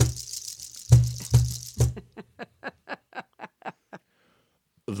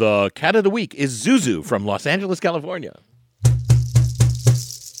 The cat of the week is Zuzu from Los Angeles, California.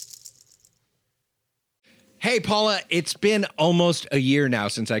 Hey, Paula, it's been almost a year now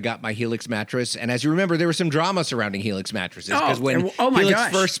since I got my Helix mattress. And as you remember, there was some drama surrounding Helix mattresses. Because when Helix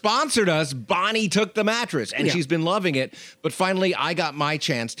first sponsored us, Bonnie took the mattress. And she's been loving it. But finally, I got my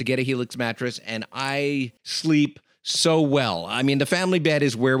chance to get a Helix mattress. And I sleep so well. I mean, the family bed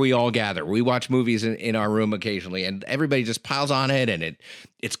is where we all gather. We watch movies in our room occasionally. And everybody just piles on it. And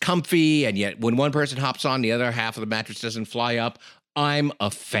it's comfy. And yet when one person hops on, the other half of the mattress doesn't fly up. I'm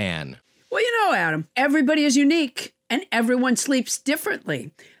a fan. Well, you know, Adam, everybody is unique and everyone sleeps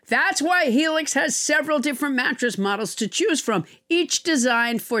differently. That's why Helix has several different mattress models to choose from, each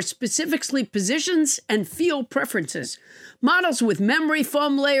designed for specific sleep positions and feel preferences. Models with memory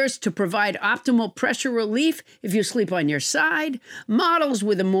foam layers to provide optimal pressure relief if you sleep on your side. Models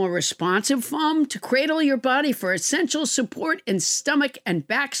with a more responsive foam to cradle your body for essential support in stomach and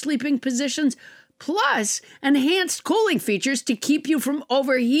back sleeping positions. Plus, enhanced cooling features to keep you from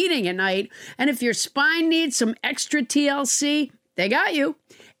overheating at night. And if your spine needs some extra TLC, they got you.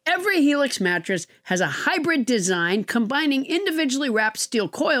 Every Helix mattress has a hybrid design combining individually wrapped steel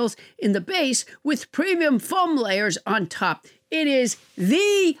coils in the base with premium foam layers on top. It is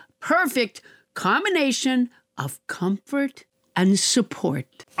the perfect combination of comfort and support.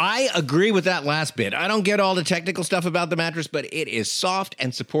 I agree with that last bit. I don't get all the technical stuff about the mattress, but it is soft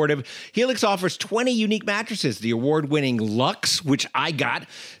and supportive. Helix offers 20 unique mattresses, the award-winning Luxe, which I got,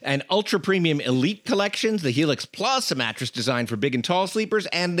 and ultra-premium Elite collections, the Helix Plus, a mattress designed for big and tall sleepers,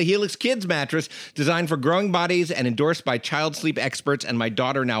 and the Helix Kids mattress, designed for growing bodies and endorsed by child sleep experts, and my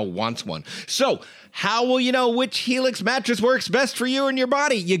daughter now wants one. So, how will you know which Helix mattress works best for you and your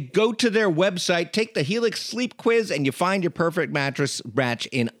body? You go to their website, take the Helix sleep quiz, and you find your perfect mattress match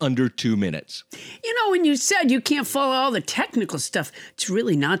in under 2 minutes. You know, when you said you can't follow all the technical stuff, it's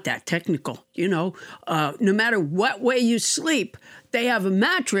really not that technical. You know, no matter what way you sleep, they have a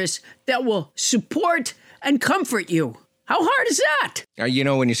mattress that will support and comfort you. How hard is that?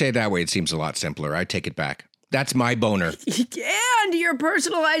 When you say it that way, it seems a lot simpler. I take it back. That's my boner. And your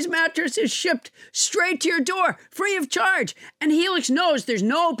personalized mattress is shipped straight to your door, free of charge. And Helix knows there's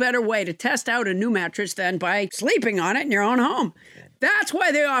no better way to test out a new mattress than by sleeping on it in your own home. That's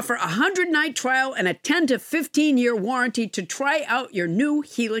why they offer a 100-night trial and a 10 to 15-year warranty to try out your new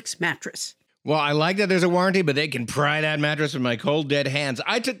Helix mattress. Well, I like that there's a warranty, but they can pry that mattress with my cold, dead hands.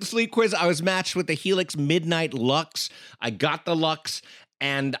 I took the sleep quiz. I was matched with the Helix Midnight Luxe. I got the Luxe,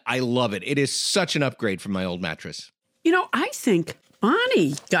 and I love it. It is such an upgrade from my old mattress. I think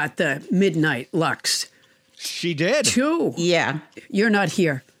Bonnie got the Midnight Luxe. She did. Too. Yeah. You're not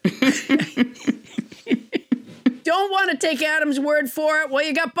here. Don't want to take Adam's word for it? Well,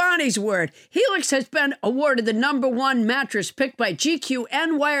 you got Bonnie's word. Helix has been awarded the #1 mattress picked by GQ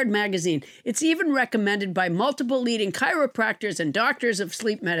and Wired magazine. It's even recommended by multiple leading chiropractors and doctors of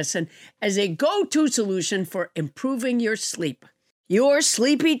sleep medicine as a go-to solution for improving your sleep. Your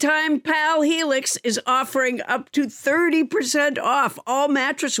sleepy time pal Helix is offering up to 30% off all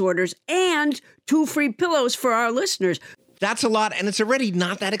mattress orders and 2 free pillows for our listeners. That's a lot, and it's already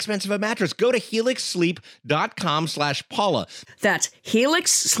not that expensive a mattress. Go to helixsleep.com/Paula. That's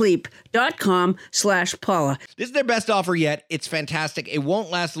helixsleep.com/Paula. This is their best offer yet. It's fantastic. It won't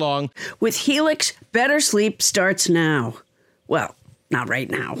last long. With Helix, better sleep starts now. Well, not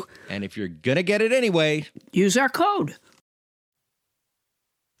right now. And if you're going to get it anyway, use our code.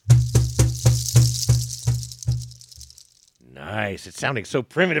 Nice. It's sounding so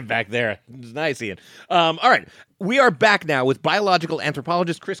primitive back there. It's nice, Ian. All right. We are back now with biological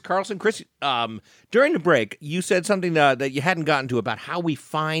anthropologist Chris Carlson. Chris, during the break, you said something that you hadn't gotten to about how we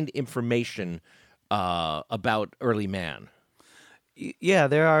find information about early man. Yeah,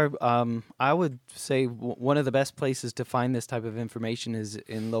 there are, I would say one of the best places to find this type of information is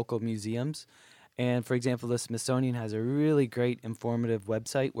in local museums. And for example, the Smithsonian has a really great informative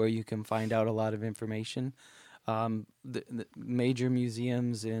website where you can find out a lot of information. The major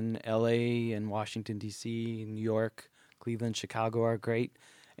museums in LA and Washington, D.C., New York, Cleveland, Chicago are great.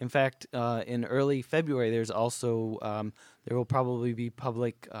 In fact, in early February, there's also, there will probably be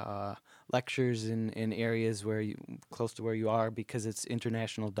public lectures in areas close to where you are because it's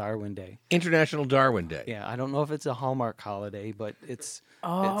International Darwin Day. International Darwin Day. Yeah, I don't know if it's a Hallmark holiday, but it's...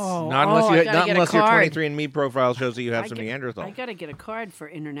 not unless your 23andMe profile shows that you have some Neanderthal. I got to get a card for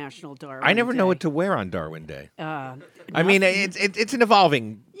International Darwin I never Day. know what to wear on Darwin Day. I mean, it's an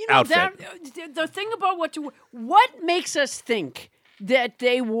evolving outfit. The thing about what makes us think that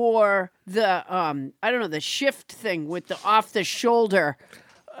they wore the the shift thing with the off the shoulder.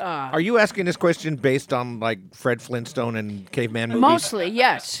 Are you asking this question based on like Fred Flintstone and caveman movies? Mostly,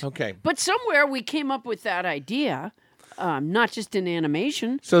 yes. Okay. But somewhere we came up with that idea, not just in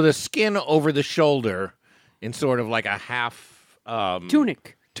animation. So the skin over the shoulder in sort of like a half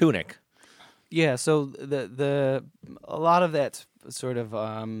tunic. Tunic. Yeah, so the a lot of that's sort of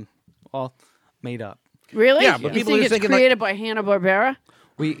all made up. Really? Yeah, but you people think are it's thinking created by Hanna-Barbera?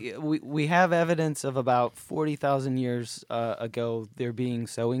 We have evidence of about 40,000 years ago there being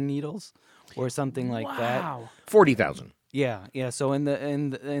sewing needles or something like that. Wow. 40,000. Yeah. So in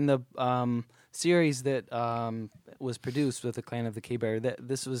the series that was produced with the Clan of the Cave Bear,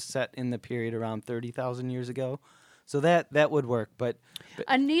 this was set in the period around 30,000 years ago. So that would work, but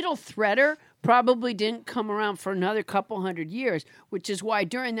a needle threader probably didn't come around for another couple hundred years, which is why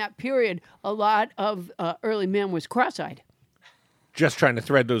during that period a lot of early man was cross-eyed. Just trying to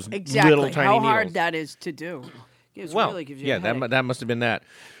thread those exactly. little tiny How needles. hard that is to do. Really gives you a headache. that must have been that.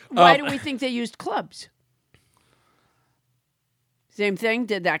 Why do we think they used clubs? Same thing?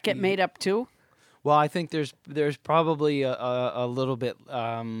 Did that get made up too? Well, I think there's probably a little bit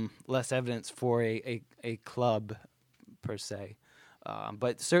less evidence for a club per se,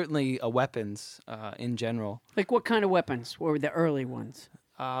 but certainly weapons in general. Like what kind of weapons were the early ones?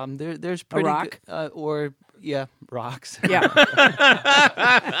 There's pretty a rock? Rocks. Yeah.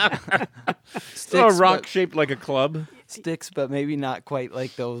 Sticks, a rock shaped like a club. Sticks, but maybe not quite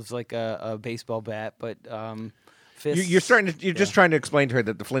like those, like a baseball bat, but fists. You're just trying to explain to her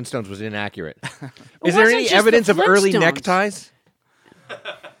that the Flintstones was inaccurate. Is It there wasn't any just evidence the of early Flintstones. neckties?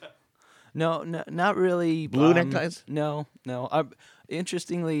 No, not really. Blue neckties? No.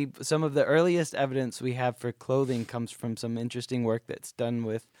 Interestingly, some of the earliest evidence we have for clothing comes from some interesting work that's done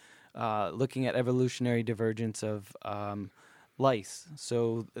with looking at evolutionary divergence of lice.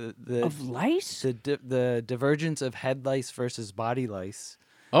 So of lice? The divergence of head lice versus body lice.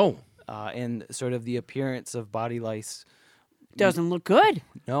 Oh. And sort of the appearance of body lice. Doesn't look good.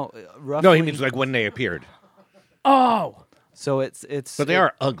 No, roughly. No, he means like when they appeared. Oh. So it's. But they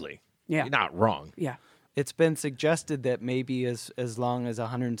are ugly. Yeah. You're not wrong. Yeah. It's been suggested that maybe as long as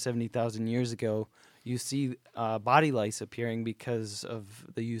 170,000 years ago, you see body lice appearing because of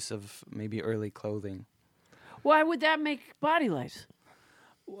the use of maybe early clothing. Why would that make body lice?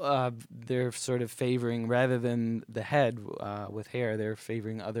 They're sort of favoring, rather than the head with hair, they're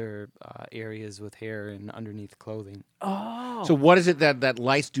favoring other areas with hair and underneath clothing. Oh. So what is it that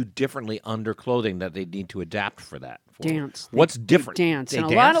lice do differently under clothing that they need to adapt for that? For? Dance. What's different? They dance. They And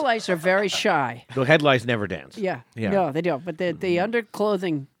dance? a lot of lice are very shy. The head lice never dance. Yeah. Yeah. No, they don't. But the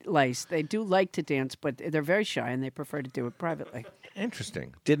underclothing lice, they do like to dance, but they're very shy and they prefer to do it privately.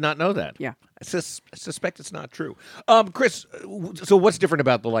 Interesting. Did not know that. Yeah. I suspect it's not true. Chris, so what's different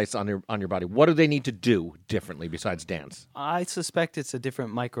about the lice on your body? What do they need to do differently besides dance? I suspect it's a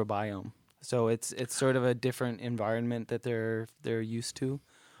different microbiome. So it's sort of a different environment that they're used to.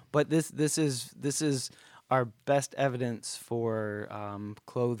 But this is our best evidence for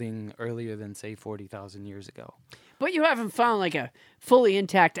clothing earlier than, say, 40,000 years ago. But you haven't found like a fully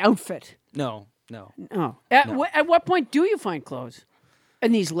intact outfit. No. Oh. At what point do you find clothes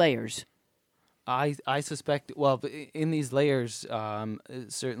in these layers? I suspect, well, in these layers,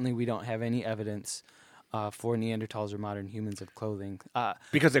 certainly we don't have any evidence for Neanderthals or modern humans of clothing.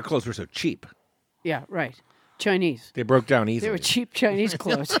 Because their clothes were so cheap. Yeah, right. Chinese. They broke down easily. They were cheap Chinese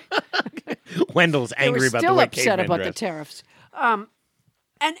clothes. Wendell's angry about the way They were still upset about dress. the tariffs. And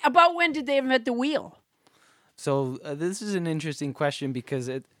about when did they invent the wheel? So this is an interesting question because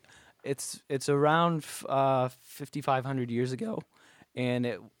it's around 5,500 years ago,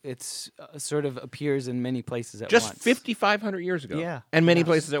 and it's sort of appears in many places at once. Just 5,500 years ago. Yeah, and many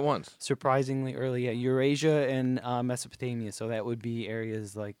places at once. Surprisingly early, yeah. Eurasia and Mesopotamia. So that would be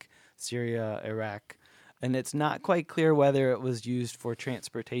areas like Syria, Iraq, and it's not quite clear whether it was used for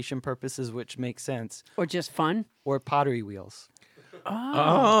transportation purposes, which makes sense, or just fun, or pottery wheels.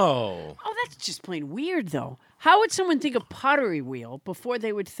 Oh, that's just plain weird, though. How would someone think of pottery wheel before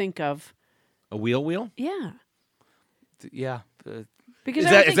they would think of a wheel? Yeah. Yeah. Because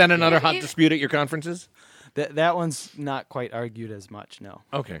is that another hot dispute at your conferences? That one's not quite argued as much, no.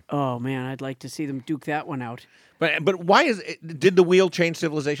 Okay. Oh man, I'd like to see them duke that one out. But why did the wheel change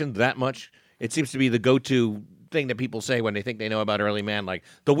civilization that much? It seems to be the go-to thing that people say when they think they know about early man, like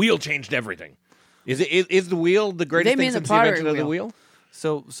the wheel changed everything. Is the wheel the greatest thing since the invention of the wheel?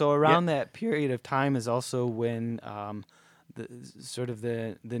 So around that period of time is also when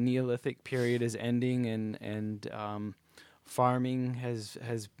the Neolithic period is ending and farming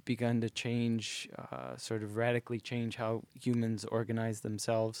has begun to change, sort of radically change how humans organize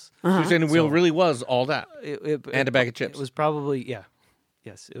themselves. So you're saying the wheel really was all that, and a bag of chips? It was probably,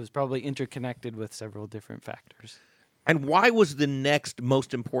 yes, it was probably interconnected with several different factors. And why was the next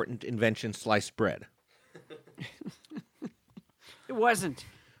most important invention sliced bread? It wasn't.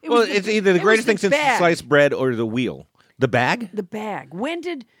 It's either the greatest thing since sliced bread or the wheel. The bag? The bag.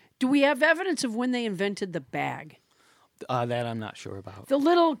 Do we have evidence of when they invented the bag? That I'm not sure about. The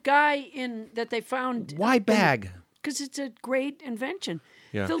little guy that they found. Why bag? Because it's a great invention.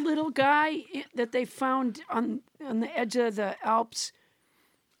 Yeah. The little guy that they found on the edge of the Alps.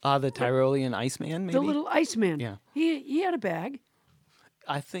 The Tyrolean Iceman, maybe? The little Iceman. Yeah. He had a bag.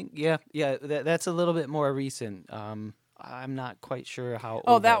 I think, yeah. That's a little bit more recent. I'm not quite sure how old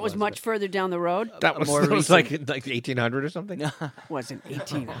Oh, that was much further down the road? That was like 1800 or something? Wasn't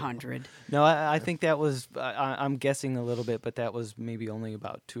 1800. No, I think that was, I'm guessing a little bit, but that was maybe only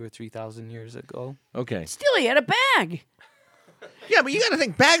about 2,000 or 3,000 years ago. Okay. Still, he had a bag. Yeah, but you got to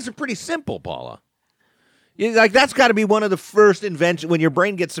think bags are pretty simple, Paula. Like that's got to be one of the first inventions when your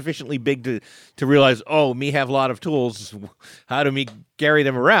brain gets sufficiently big to realize, oh, me have a lot of tools. How do me carry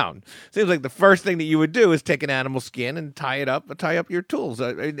them around? Seems like the first thing that you would do is take an animal skin and tie up your tools.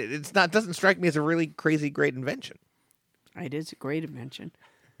 Doesn't strike me as a really crazy great invention. It is a great invention.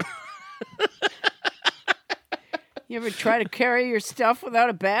 You ever try to carry your stuff without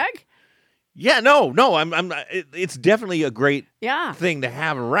a bag? Yeah, no. It's definitely a great thing to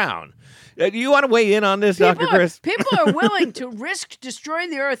have around. Do you want to weigh in on this, Dr. Chris? People are willing to risk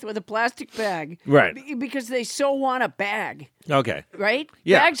destroying the earth with a plastic bag, right? Because they so want a bag. Okay, right?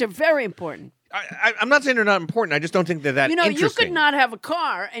 Yeah. Bags are very important. I'm not saying they're not important. I just don't think they're that interesting. You could not have a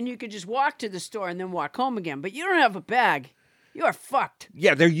car and you could just walk to the store and then walk home again, but you don't have a bag. You are fucked.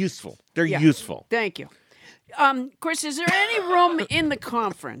 Yeah, they're useful. They're useful. Thank you. Chris, is there any room in the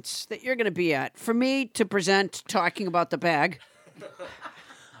conference that you're going to be at for me to present talking about the bag?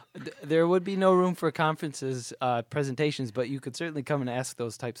 There would be no room for conferences, presentations, but you could certainly come and ask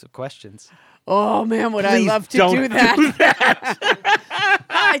those types of questions. Oh, man, would I love to do that.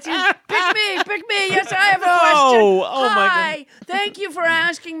 Just pick Pick me. Yes, I have a question. Oh, my Hi. Thank you for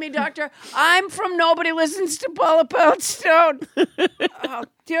asking me, Doctor. I'm from Nobody Listens to Paula Poundstone. When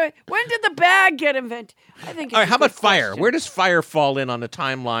did the bag get invented? I think. All right, it's how a good about fire? question. Where does fire fall in on the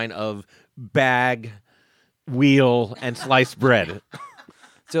timeline of bag, wheel, and sliced bread?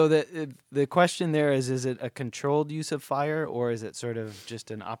 So the question there is it a controlled use of fire or is it sort of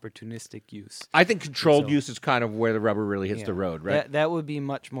just an opportunistic use? I think controlled use is kind of where the rubber really hits the road, right? That would be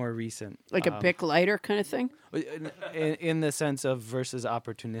much more recent. Like a Bic lighter kind of thing? In the sense of versus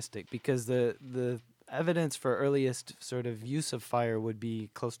opportunistic, because the evidence for earliest sort of use of fire would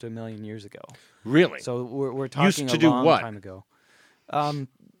be close to 1 million years ago. Really? So we're talking Used to a do long what? time ago.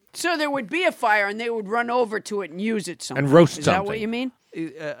 So there would be a fire and they would run over to it and use it somewhere. And roast Is that what something. you mean?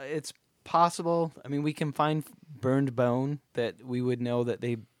 It's possible. I mean, we can find burned bone that we would know that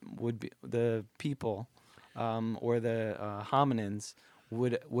they would be the people or the hominins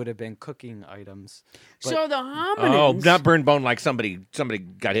would have been cooking items. So the hominins. Oh, not burned bone like somebody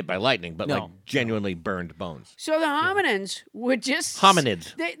got hit by lightning, but No. like genuinely burned bones. So the hominins would just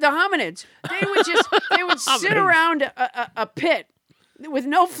Hominids. The hominids. They would sit around a pit with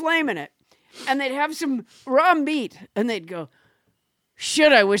no flame in it, and they'd have some raw meat, and they'd go,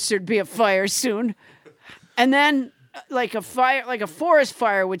 "Shit, I wish there'd be a fire soon." And then, like a forest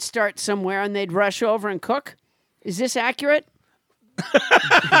fire would start somewhere, and they'd rush over and cook. Is this accurate?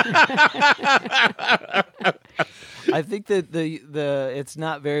 I think that the it's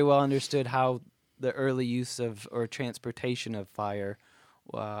not very well understood how the early use of or transportation of fire.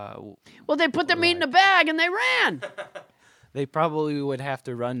 Well, they put the meat in a bag and they ran. They probably would have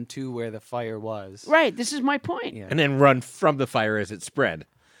to run to where the fire was. Right. This is my point. Yeah. And then run from the fire as it spread.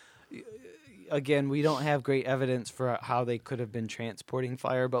 Again, we don't have great evidence for how they could have been transporting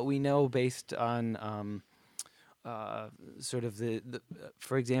fire, but we know based on sort of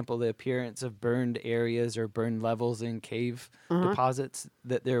for example, the appearance of burned areas or burned levels in cave deposits,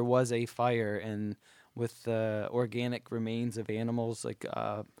 that there was a fire, and with organic remains of animals, like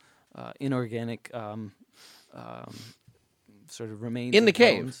inorganic sort of remains In the of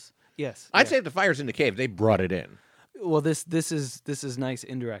cave? bones. Yes, I'd say if the fire's in the cave, they brought it in. Well, this is nice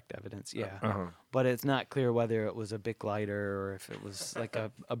indirect evidence, yeah. But it's not clear whether it was a Bic lighter or if it was like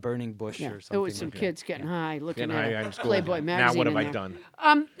a burning bush or something. It was some like that. kids getting high, looking Getting high at in a school. Playboy magazine. Now what have in I there. done?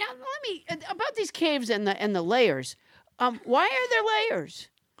 Now let me about these caves and the layers. Why are there layers?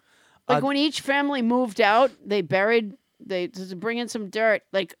 Like when each family moved out, they bring in some dirt,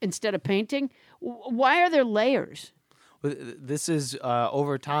 like instead of painting. Why are there layers? Well, this is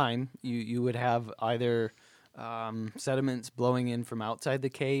over time. You would have either sediments blowing in from outside the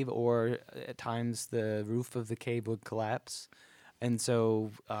cave, or at times the roof of the cave would collapse, and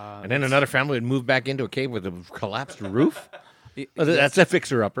so. And then another family would move back into a cave with a collapsed roof? That's a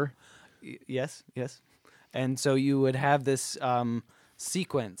fixer-upper. Yes, and so you would have this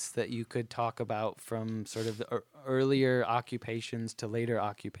sequence that you could talk about from sort of the earlier occupations to later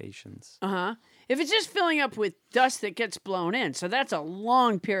occupations. If it's just filling up with dust that gets blown in, so that's a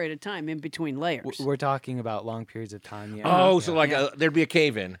long period of time in between layers. We're talking about long periods of time. Yeah. Oh, so like there'd be a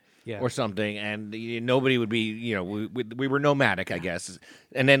cave-in Yeah. or something, and nobody would be, we were nomadic, I guess.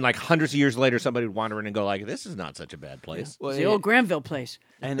 And then like hundreds of years later, somebody would wander in and go like, this is not such a bad place. It's the old Granville place.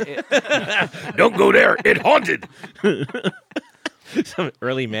 And Don't go there. It haunted. Some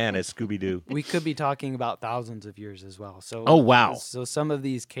early man as Scooby-Doo. we could be talking about thousands of years as well. So, Oh, wow. So some of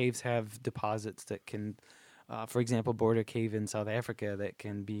these caves have deposits that can, for example, Border Cave in South Africa, that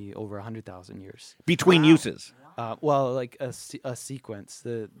can be over 100,000 years. Between uses. Well, like a sequence.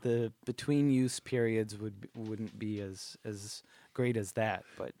 The between use periods wouldn't be as great as that,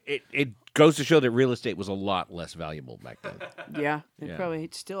 but It goes to show that real estate was a lot less valuable back then. Yeah, Yeah. probably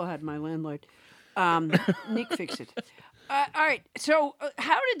still had my landlord. Nick fix it. All right. So,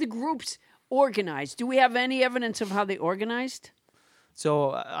 how did the groups organize? Do we have any evidence of how they organized?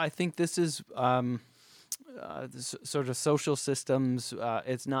 So I think this is sort of social systems.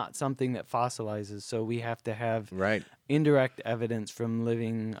 It's not something that fossilizes. So we have to have indirect evidence from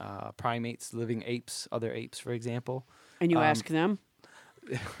living primates, living apes, other apes, for example. And you ask them?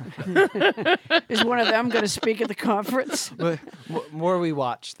 Is one of them going to speak at the conference? More we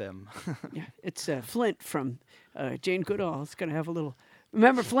watch them. Yeah, it's Flint from Jane Goodall. It's going to have a little...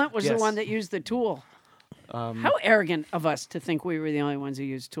 Remember, Flint was the one that used the tool. How arrogant of us to think we were the only ones who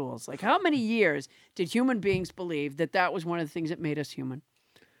used tools. Like, how many years did human beings believe that was one of the things that made us human?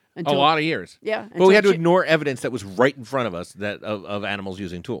 A lot of years. Yeah. But we had to ignore evidence that was right in front of us of animals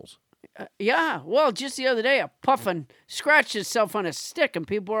using tools. Yeah. Well, just the other day, a puffin scratched himself on a stick, and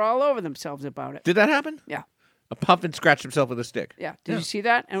people were all over themselves about it. Did that happen? Yeah. A puffin scratched himself with a stick. Yeah. Did you see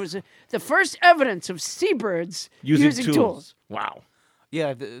that? And it was the first evidence of seabirds using tools. Wow.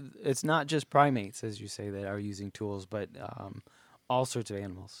 Yeah, it's not just primates, as you say, that are using tools, but all sorts of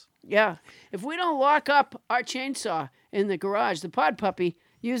animals. Yeah. If we don't lock up our chainsaw in the garage, the pod puppy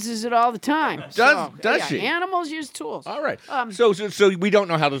uses it all the time. Does she? Animals use tools. All right. So we don't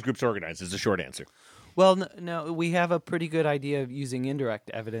know how those groups are organized is the short answer. Well, no, we have a pretty good idea of using indirect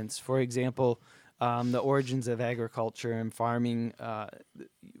evidence. For example, the origins of agriculture and farming.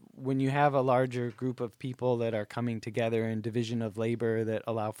 When you have a larger group of people that are coming together in division of labor that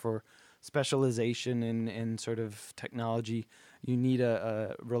allow for specialization in sort of technology, you need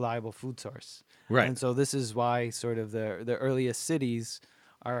a reliable food source. Right. And so this is why sort of the earliest cities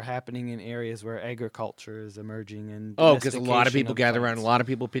are happening in areas where agriculture is emerging. And because a lot of people gather around, a lot of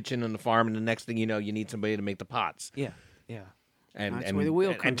people pitch in on the farm, and the next thing you know, you need somebody to make the pots. Yeah. That's where the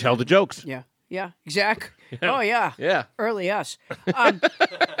wheel comes and tell the jokes. Yeah, exactly. Oh, yeah. Yeah. Early us.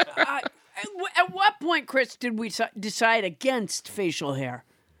 At what point, Chris, did we decide against facial hair?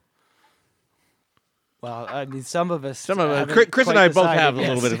 Well, I mean, some of us. Chris and I both have a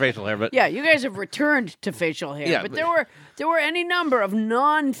little bit of facial hair, but yeah, you guys have returned to facial hair. Yeah, but there were any number of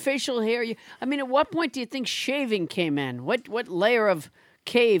non-facial hair. I mean, at what point do you think shaving came in? What layer of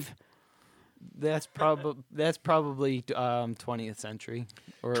cave? That's probably 20th century.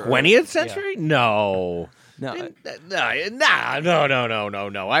 20th century? Yeah. No. No.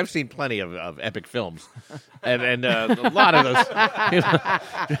 No. I've seen plenty of epic films, and a lot of those.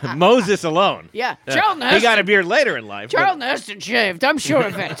 Moses alone. Yeah, Charlton Heston. He got a beard later in life. Charlton Heston shaved. I'm sure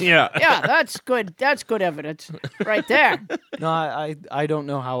of it. Yeah. That's good. That's good evidence, right there. No, I don't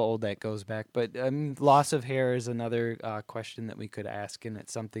know how old that goes back, but loss of hair is another question that we could ask, and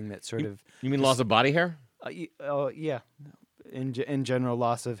it's something that sort of. You mean loss of body hair? Yeah. In general,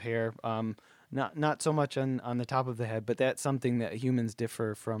 loss of hair. Not so much on the top of the head, but that's something that humans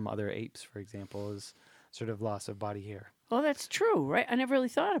differ from other apes, for example, is sort of loss of body hair. Oh, that's true, right? I never really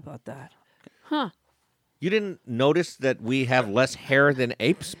thought about that. Huh. You didn't notice that we have less hair than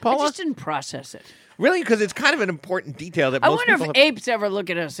apes, Paula? I just didn't process it. Really? Because it's kind of an important detail that I most people wonder if apes ever look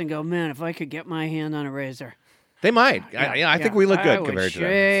at us and go, man, if I could get my hand on a razor. They might. I think we look good compared to them.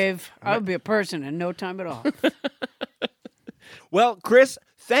 Shave. I would be a person in no time at all. Well, Chris,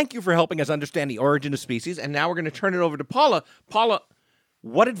 thank you for helping us understand the origin of species, and now we're going to turn it over to Paula. Paula,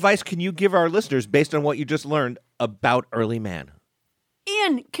 what advice can you give our listeners based on what you just learned about early man?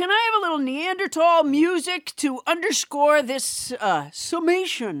 Ian, can I have a little Neanderthal music to underscore this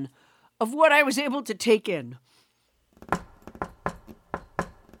summation of what I was able to take in?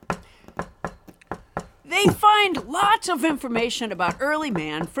 They find lots of information about early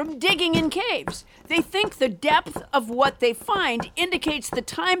man from digging in caves. They think the depth of what they find indicates the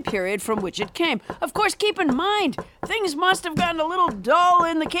time period from which it came. Of course, keep in mind, things must have gotten a little dull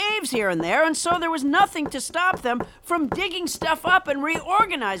in the caves here and there, and so there was nothing to stop them from digging stuff up and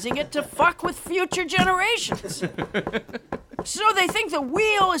reorganizing it to fuck with future generations. So they think the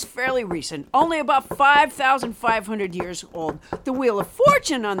wheel is fairly recent, only about 5,500 years old. The Wheel of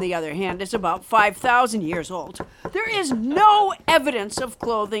Fortune, on the other hand, is about 5,000 years old. There is no evidence of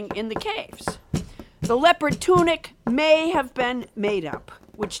clothing in the caves. The leopard tunic may have been made up,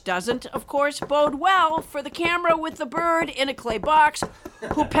 which doesn't, of course, bode well for the camera with the bird in a clay box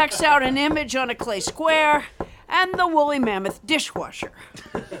who pecks out an image on a clay square and the woolly mammoth dishwasher.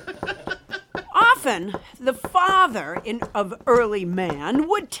 Often, the father of early man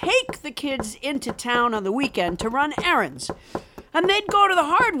would take the kids into town on the weekend to run errands. And they'd go to the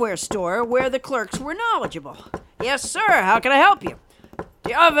hardware store where the clerks were knowledgeable. Yes, sir, how can I help you? Do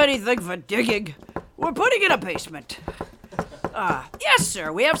you have anything for digging? We're putting in a basement. Yes,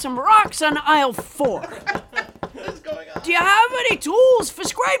 sir, we have some rocks on aisle 4. What's going on? Do you have any tools for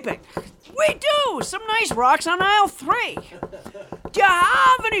scraping? We do! Some nice rocks on aisle 3. Do you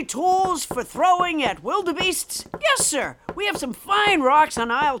have any tools for throwing at wildebeests? Yes, sir. We have some fine rocks on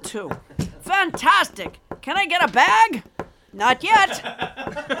aisle 2. Fantastic. Can I get a bag? Not yet.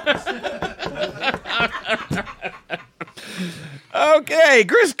 Okay,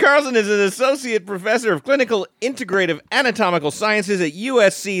 Chris Carlson is an associate professor of clinical integrative anatomical sciences at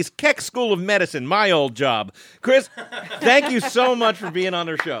USC's Keck School of Medicine, my old job. Chris, thank you so much for being on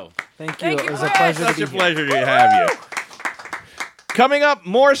our show. Thank you. It was a pleasure to be here. Such a pleasure to have you. Coming up,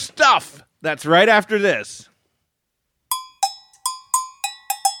 more stuff. That's right after this.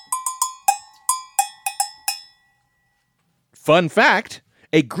 Fun fact,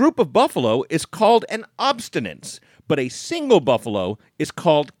 a group of buffalo is called an obstinance, but a single buffalo is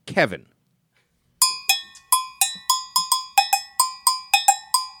called Kevin.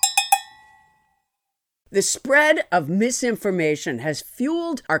 The spread of misinformation has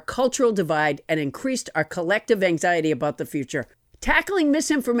fueled our cultural divide and increased our collective anxiety about the future. Tackling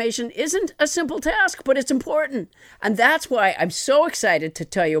misinformation isn't a simple task, but it's important. And that's why I'm so excited to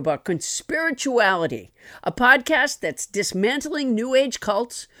tell you about Conspirituality, a podcast that's dismantling New Age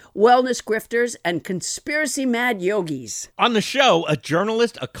cults, wellness grifters, and conspiracy-mad yogis. On the show, a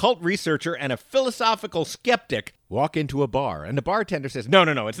journalist, a cult researcher, and a philosophical skeptic walk into a bar, and the bartender says, no,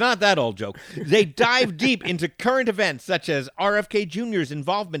 it's not that old joke. They dive deep into current events such as RFK Jr.'s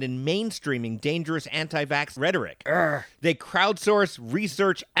involvement in mainstreaming dangerous anti-vax rhetoric. They crowdsource,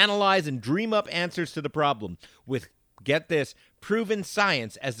 research, analyze, and dream up answers to the problem with, get this, proven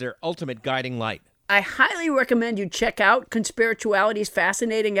science as their ultimate guiding light. I highly recommend you check out Conspirituality's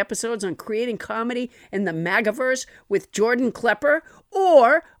fascinating episodes on creating comedy in the MAGAverse with Jordan Klepper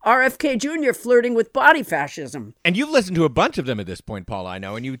or RFK Jr. flirting with body fascism. And you've listened to a bunch of them at this point, Paula, I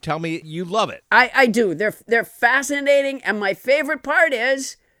know, and you tell me you love it. I do. They're fascinating, and my favorite part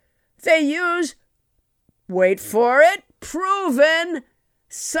is they use, wait for it, proven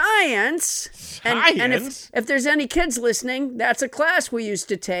science. And if there's any kids listening, that's a class we used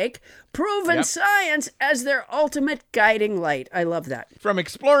to take. Proven science as their ultimate guiding light. I love that. From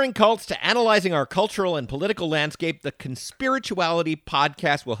exploring cults to analyzing our cultural and political landscape, the Conspirituality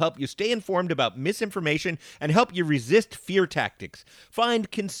podcast will help you stay informed about misinformation and help you resist fear tactics. Find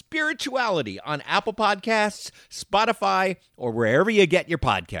Conspirituality on Apple Podcasts, Spotify, or wherever you get your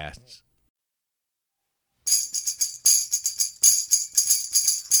podcasts.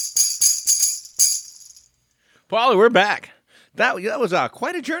 Paula, we're back. That was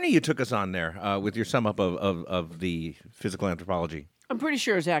quite a journey you took us on there with your sum up of the physical anthropology. I'm pretty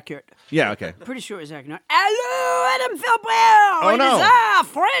sure it's accurate. Yeah, okay. Pretty sure it's accurate. Hello, Adam Philbert! Oh, no. It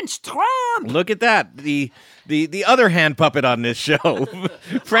is French Trump! Look at that. The other hand puppet on this show.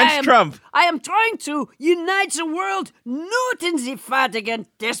 French Trump. I am trying to unite the world, not in the fight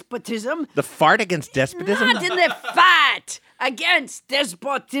against despotism. The fart against despotism? Not in the fight against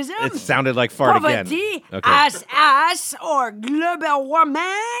despotism. It sounded like fart poverty, again. Okay. Ass, or global warming.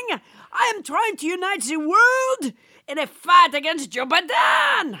 I am trying to unite the world in a fight against Joe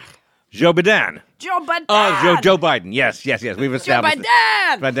Biden. Joe Biden. Joe Biden. Oh, Joe Biden. Yes. We've established Joe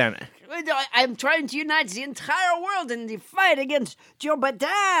Biden. Biden. I'm trying to unite the entire world in the fight against Joe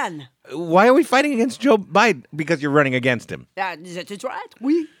Biden. Why are we fighting against Joe Biden? Because you're running against him. That is right.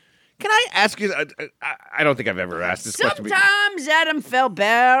 We. Can I ask you? I don't think I've ever asked this question before. Sometimes, Adam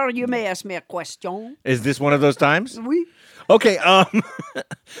Felber, you may ask me a question. Is this one of those times? Oui. Okay. How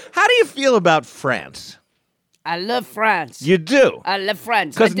do you feel about France? I love France. You do? I love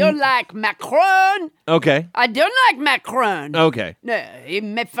France. I don't like Macron. Okay. I don't like Macron. Okay. No, he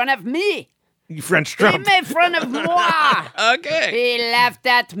made fun of me. French Trump. He made fun of moi. Okay. He laughed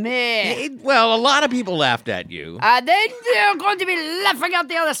at me. Well, a lot of people laughed at you. They're going to be laughing at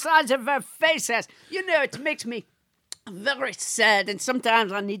the other sides of their faces. You know, it makes me very sad, and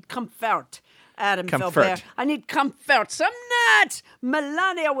sometimes I need comfort. Adam Felber. I need comfort. Some nights,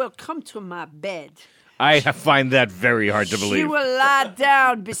 Melania will come to my bed. I find that very hard to believe. She will lie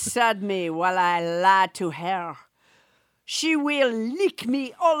down beside me while I lie to her. She will lick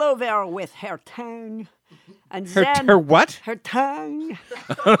me all over with her tongue. And her what? Her tongue.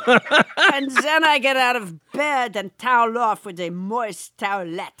 And then I get out of bed and towel off with a moist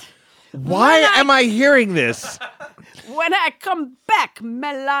towelette. Why am I hearing this? When I come back,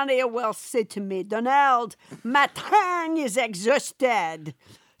 Melania will say to me, Donald, my tongue is exhausted.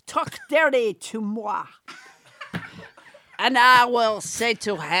 Talk dirty to moi. And I will say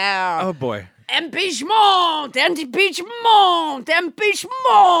to her, oh boy. Impeachment! Those are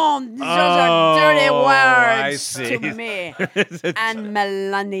dirty words to me. And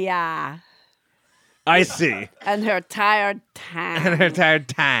Melania. I see. And her tired tongue.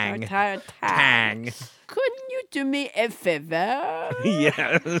 Tang. Couldn't you do me a favor?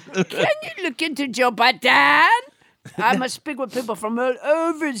 Yeah. Can you look into Joe Biden? I must speak with people from all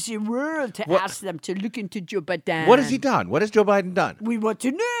over the world to ask them to look into Joe Biden. What has he done? What has Joe Biden done? We want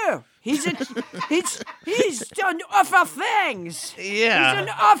to know. He's done awful things. Yeah. He's done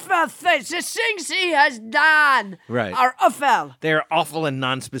awful things. The things he has done are awful. They're awful and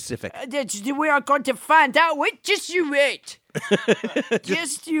non-specific. We are going to find out. Wait, just you wait.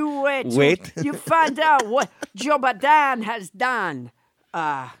 Just you wait. Wait. You find out what Joe Biden has done.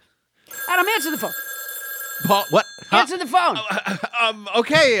 Adam, answer the phone. Paul, what? Answer the phone.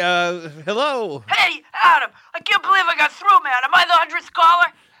 Okay, hello. Hey, Adam, I can't believe I got through, man. Am I the 100th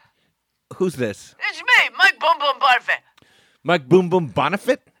caller? Who's this? It's me, Mike Boom Boom Bonifit. Mike Boom Boom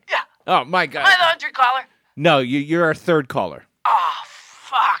Bonifit? Yeah. Oh, my God. Am I the 100th caller? No, you're our third caller. Oh,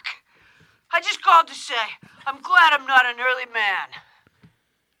 fuck. I just called to say I'm glad I'm not an early man.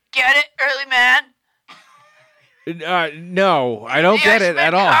 Get it, early man? No, I don't get it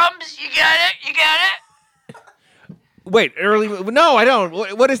at all. Comes, you get it? You get it? Wait, early? No, I don't.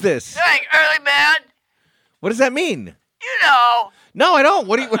 What is this? Like early man? What does that mean? You know. No, I don't.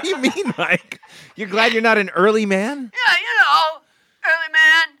 What do you mean, Mike? You're glad you're not an early man? Yeah, you know, early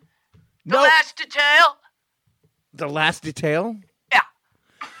man. The last detail. The last detail? Yeah.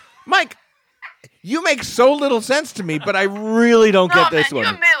 Mike, you make so little sense to me, but I really don't get this one. You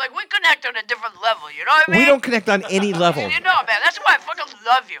and me, like, we connect on a different level, you know what I mean? We don't connect on any level. You know, man, that's why I fucking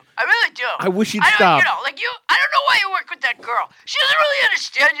love you. I really do. I wish you'd stop. You know, like I don't know why you work with that girl. She doesn't really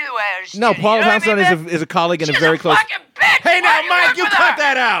understand you the way I understand No, you. Paula You know what I Poundstone mean, is a colleague and She's a very close. Fucking bitch. Hey, now, Why Mike, you work with cut her?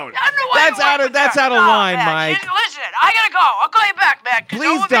 that out. I don't know why That's out of No, line, man, Mike. Listen, I gotta go. I'll call you back, man. Please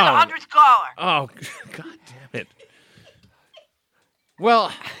will be the don't. 100th caller. Oh, God damn it.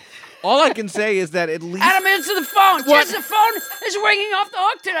 Well, all I can say is that at least... Adam, answer the phone. What? Just the phone is ringing off the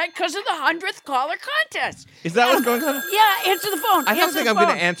hook tonight because of the 100th caller contest. Is that what's going on? Yeah, answer the phone. I don't think I'm going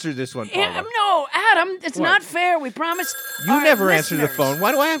to answer this one, Paula. No, Adam, it's What? not fair. We promised. You our never answer the listeners. phone.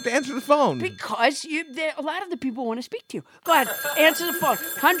 Why do I have to answer the phone? Because a lot of the people want to speak to you. Go ahead, answer the phone.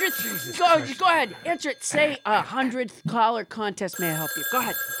 100th. Go ahead, answer it. Say 100th caller contest. May I help you? Go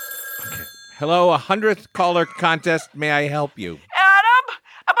ahead. Hello, 100th caller contest. May I help you? Adam,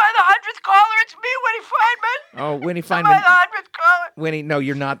 am I the 100th caller? It's me, Winnie Feynman. Oh, Winnie Am Feynman. I the 100th caller? Winnie, no,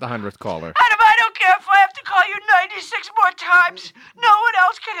 you're not the 100th caller. Adam, I don't care if I have to call you 96 more times. No one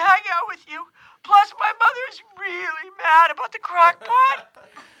else can hang out with you. Plus, my mother is really mad about the crock pot.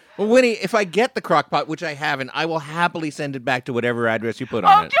 Well, Winnie, if I get the crock pot, which I haven't, I will happily send it back to whatever address you put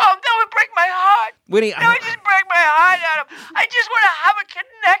on it. That would break my heart. Winnie, That would just break my heart, Adam. I just want to have a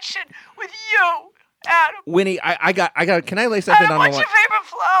connection with you, Adam. Winnie, I got. Can I lay something Adam, on what's the your favorite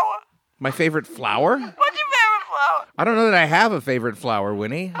flower? My favorite flower? What's your favorite flower? I don't know that I have a favorite flower,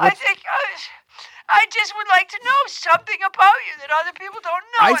 Winnie. I think I just would like to know something about you that other people don't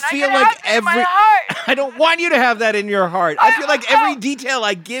know. I feel can like have that in my heart. I don't want you to have that in your heart. I feel like every detail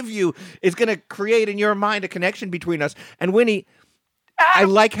I give you is going to create in your mind a connection between us. And Winnie, I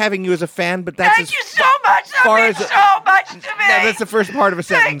like having you as a fan, but that's Thank you so much. That means so much to me. That's the first part of a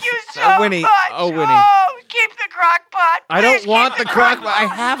sentence. Thank you so Winnie. much. Oh, Winnie. Oh, keep the crock pot. I don't Please want keep the crock pot. I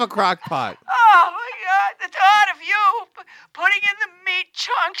have a crock pot. Oh, my God. The thought of you putting in the meat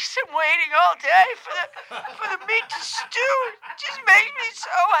chunks and waiting all day for the meat to stew just makes me so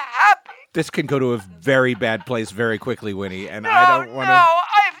happy. This can go to a very bad place very quickly, Winnie, and No, I don't want to.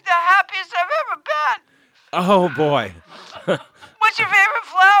 I'm the happiest I've ever been. Oh boy. What's your favorite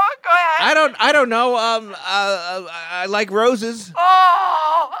flower? Go ahead. I don't know. I like roses.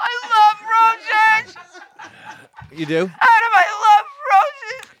 Oh, I love roses. You do? Adam, I love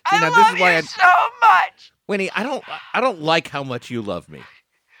roses. See, I now, love this is why you so much. Winnie, I don't like how much you love me.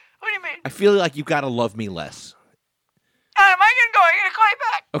 What do you mean? I feel like you got to love me less. Adam, I'm going to go. I'm going to call you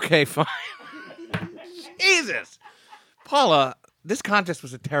back. Okay, fine. Jesus. Paula, this contest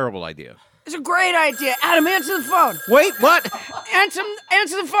was a terrible idea. It's a great idea. Adam, answer the phone. Wait, what? Answer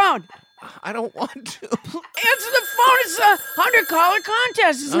the phone. I don't want to. Answer the phone. It's a 100-caller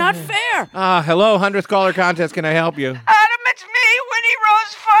contest. It's not fair. Hello, 100th caller contest. Can I help you? Adam, it's me, Winnie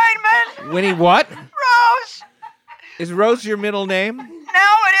Rose Feynman. Winnie what? Rose. Is Rose your middle name? Now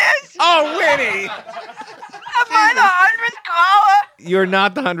it is. Oh, Winnie. Am I the 100th caller? You're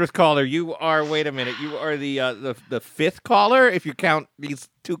not the 100th caller. You are, wait a minute, you are the 5th caller, if you count these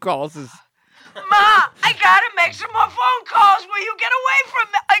two calls as... Ma, I gotta make some more phone calls. Will you get away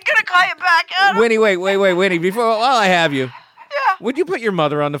from me? I'm gonna call you back, Adam. Winnie, wait, Winnie, while I have you. Yeah. Would you put your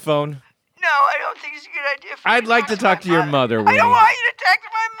mother on the phone? No, I don't think it's a good idea for I'd me like to talk to your mother, I Winnie. don't want you to text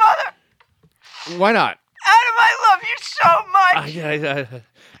my mother. Why not? Adam, I love you so much.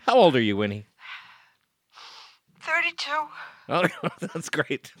 How old are you, Winnie? 32. Oh, that's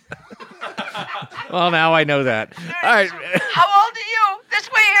great. Well, now I know that. All right. How old are you? This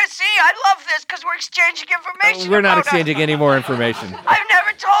way here, see, I love this because we're exchanging information. We're not about exchanging any more information. I've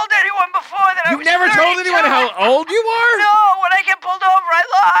never told anyone before that I You've was never 32. told anyone how old you are? No, when I get pulled over, I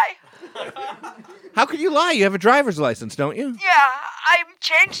lie. How could you lie? You have a driver's license, don't you? Yeah, I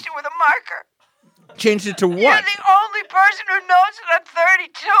changed it with a marker. Changed it to what? You're the only person who knows that I'm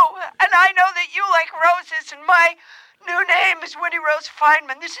 32, and I know that you like roses, and my new name is Winnie Rose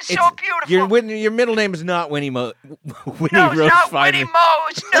Feynman. This is so beautiful. Your middle name is not Winnie No, Rose it's not Feynman. Winnie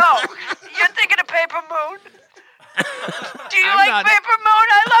Mose. No, you're thinking of Paper Moon. Do you like Paper Moon?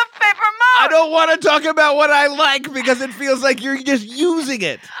 I love Paper Moon. I don't want to talk about what I like because it feels like you're just using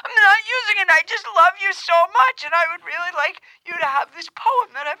it. I'm not using it. I just love you so much, and I would really like you to have this poem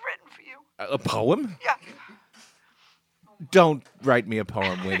that I've written for you. you. A poem? Yeah. Don't write me a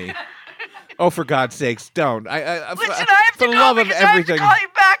poem, Winnie. Oh, for God's sakes, don't. Listen, I have for to the go love of because I have everything. to call you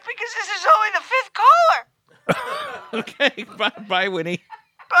back because this is only the 5th caller. Okay, bye, Winnie.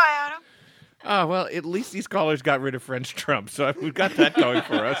 Bye, Adam. Oh, well, at least these callers got rid of French Trump, so we've got that going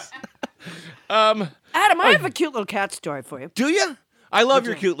for us. Adam, I have a cute little cat story for you. Do you? I love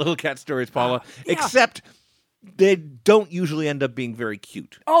your cute little cat stories, Paula, yeah. except they don't usually end up being very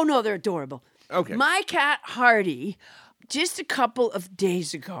cute. Oh, no, they're adorable. Okay. My cat, Hardy, just a couple of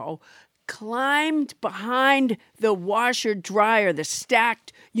days ago, climbed behind the washer dryer, the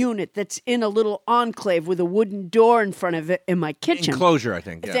stacked unit that's in a little enclave with a wooden door in front of it in my kitchen. Enclosure, I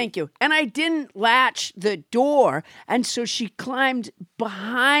think. Yeah. Thank you. And I didn't latch the door, and so she climbed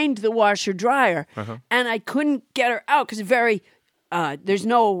behind the washer dryer, and I couldn't get her out because there's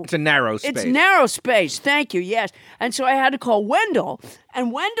no... It's a narrow space. It's narrow space. Thank you. Yes. And so I had to call Wendell,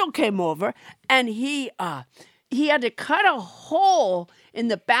 and Wendell came over, and he had to cut a hole in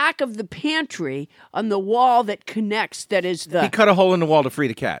the back of the pantry on the wall that connects. That is the... He cut a hole in the wall to free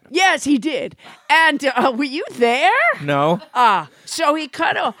the cat. Yes, he did. And were you there? No. So he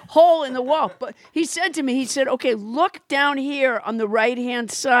cut a hole in the wall. But he said to me, okay, look down here on the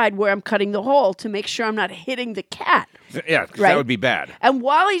right-hand side where I'm cutting the hole to make sure I'm not hitting the cat. Yeah, 'cause Right. that would be bad. And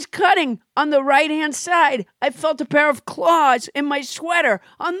while he's cutting on the right-hand side, I felt a pair of claws in my sweater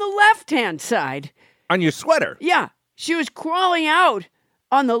on the left-hand side. On your sweater? Yeah. She was crawling out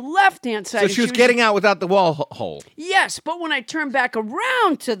on the left-hand side. So she was getting out without the wall hole. Yes, but when I turned back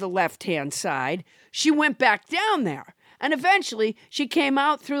around to the left-hand side, she went back down there. And eventually, she came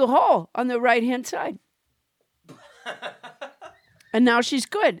out through the hole on the right-hand side. And now she's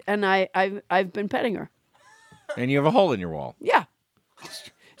good, and I've been petting her. And you have a hole in your wall. Yeah.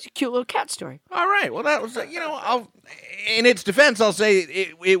 It's a cute little cat story. All right. Well, that was, in its defense, I'll say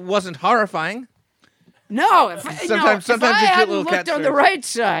it wasn't horrifying. No, if Sometimes I your cute hadn't little cat looked on the stories. right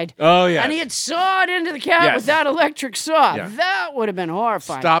side, Oh, yes. and he had sawed into the cat Yes. with that electric saw, Yeah. that would have been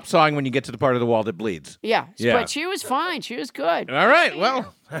horrifying. Stop sawing when you get to the part of the wall that bleeds. Yeah, Yeah. but she was fine. She was good. All right.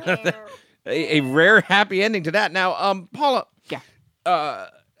 Well, a rare happy ending to that. Now, Paula. Yeah.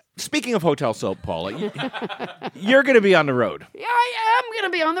 Speaking of hotel soap, Paula, you're going to be on the road. Yeah, I am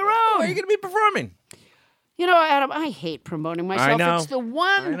going to be on the road. Where are you going to be performing? You know, Adam, I hate promoting myself. I know. It's the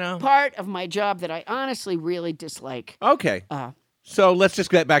one part of my job that I honestly really dislike. Okay. So let's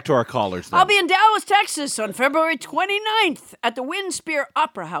just get back to our callers then. I'll be in Dallas, Texas on February 29th at the Windspear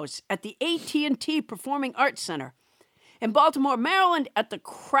Opera House at the AT&T Performing Arts Center. In Baltimore, Maryland at the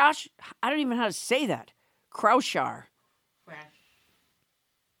I don't even know how to say that. Kraushar.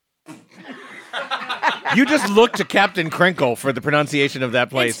 You just looked to Captain Krinkle for the pronunciation of that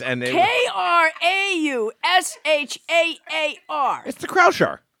place. And Kraushar. It's the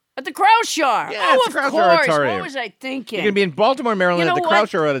Kraushar. At the Kraushar. Yeah, it's of the Kraushar course. Auditorium. What was I thinking? You're going to be in Baltimore, Maryland You know at the what?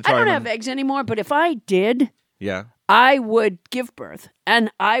 Kraushar Auditorium. I don't have eggs anymore, but if I did, Yeah. I would give birth, and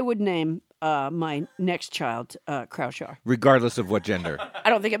I would name my next child Kraushar. Regardless of what gender. I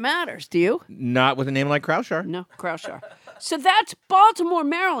don't think it matters. Do you? Not with a name like Kraushar. No, Kraushar. So that's Baltimore,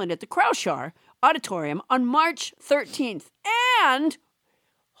 Maryland at the Kraushar Auditorium on March 13th. And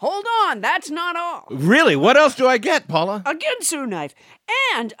hold on, that's not all. Really? What else do I get, Paula? A Ginsu knife.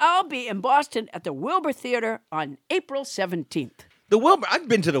 And I'll be in Boston at the Wilbur Theater on April 17th. The Wilbur. I've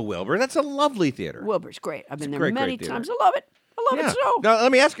been to the Wilbur. That's a lovely theater. Wilbur's great. I've been there great, many great times. theater. I love it. I love it so. Now,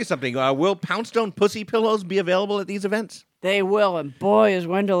 let me ask you something. Will Poundstone Pussy Pillows be available at these events? They will, and boy, is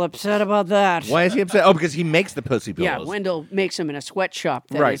Wendell upset about that. Why is he upset? Oh, because he makes the pussy pillows. Yeah, Wendell makes them in a sweatshop.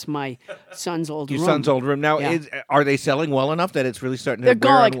 That is my son's old room. Your son's old room. Now, Yeah. Are they selling well enough that it's really starting to They're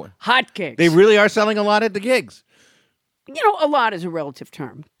bear going on- like hotcakes. They really are selling a lot at the gigs. You know, a lot is a relative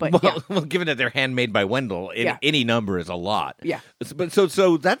term, but Well, well, given that they're handmade by Wendell, any number is a lot. Yeah. But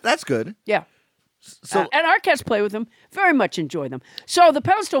so that's good. yeah. So And our cats play with them. Very much enjoy them. So the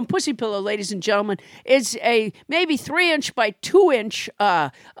Poundstone Pussy Pillow, ladies and gentlemen, is a maybe 3-inch by 2-inch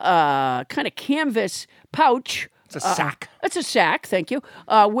kind of canvas pouch. It's a sack. It's a sack, thank you,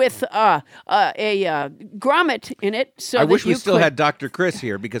 with a grommet in it. So I wish that we you still could- had Dr. Chris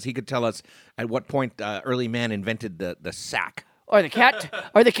here because he could tell us at what point early man invented the sack. Or the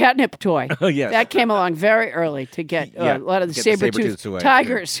catnip toy. Oh, yes. That came along very early to get Yeah, a lot of the get the saber-toothed saber-tooths away,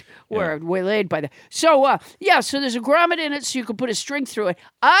 tigers sure. were waylaid by that. So, so there's a grommet in it so you can put a string through it.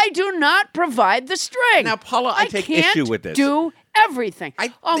 I do not provide the string. Now, Paula, I take can't issue with this. do everything.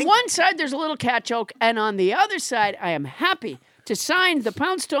 On one side, there's a little cat joke, and on the other side, I am happy to sign the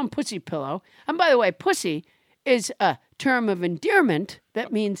Poundstone Pussy Pillow. And by the way, pussy is a term of endearment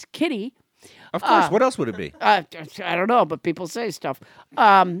that means kitty. Of course. What else would it be? I don't know, but people say stuff.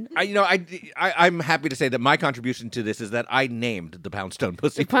 I'm happy to say that my contribution to this is that I named the Poundstone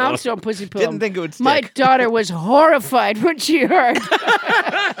Pussy Pillow. Poundstone Pussy Pillow. Didn't think it would stick. My daughter was horrified when she heard.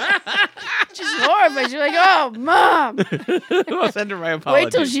 Just horrified. She's like, "Oh, Mom." I'll send her my apologies.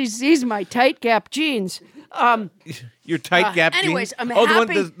 Wait till she sees my tight gap jeans. Your tight gap jeans? Anyways, I'm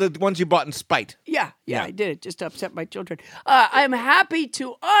happy. The ones you bought in spite. Yeah, I did it just to upset my children. I'm happy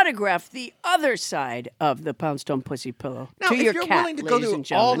to autograph the other side of the Poundstone Pussy Pillow Now, to if your you're cat, willing to go ladies through and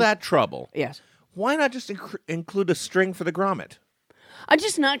gentlemen. all that trouble, yes, why not just include a string for the grommet? I'm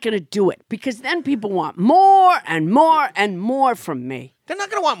just not going to do it because then people want more and more and more from me. They're not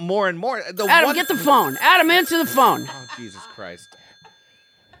going to want more and more. Adam, get the phone. Adam, answer the phone. Oh, Jesus Christ.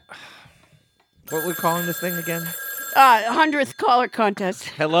 What are we calling this thing again? 100th caller contest.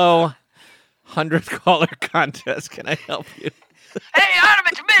 Hello, 100th caller contest. Can I help you? Hey, Adam,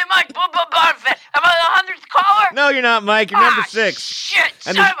 it's me, Mike Bonfit. Am I the 100th caller? No, you're not, Mike. You're number 6. Shit,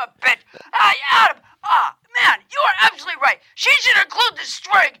 son of a bitch. Adam, man, you are absolutely right. She should include the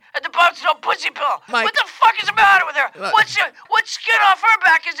string at the Poundstone Pussy Pillow. Mike. What the fuck is the matter with her? What's skin off her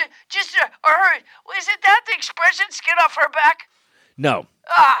back? Is it just or her? Is it that the expression, skin off her back? No.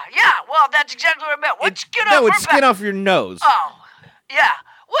 Yeah, well, that's exactly what I meant. What skin off her back? No, it's skin off your nose. Oh, yeah.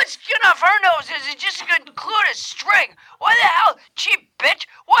 What skin off her nose is it just going to include a string? Why the hell, cheap bitch?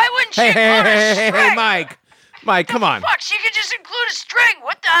 Why wouldn't she include a string? Hey, Mike. Mike, come on. Fuck, she could just include a string.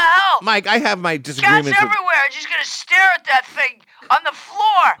 What the hell? Mike, I have my disagreements Cats everywhere are just going to stare at that thing on the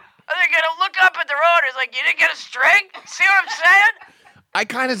floor. And they're going to look up at their owners like, you didn't get a string? See what I'm saying? I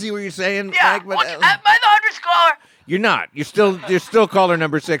kind of see what you're saying, Yeah, Mike. But, look, am I the 100th caller? You're not. You're still caller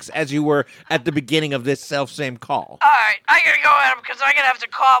number 6 as you were at the beginning of this self-same call. All right, I gotta go, Adam, because I'm gonna have to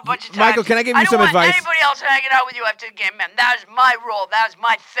call a bunch of times. Michael, can I give you some advice? I don't want anybody else hanging out with you after the game, man. That is my role. That is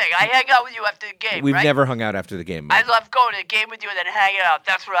my thing. I hang out with you after the game, We've right? never hung out after the game, Mike. I love going to the game with you and then hanging out.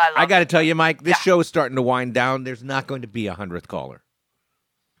 That's what I love. I got to tell you, Mike, this show is starting to wind down. There's not going to be a 100th caller.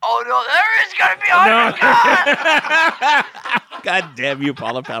 Oh, no, there is going to be a 100th caller. God damn you,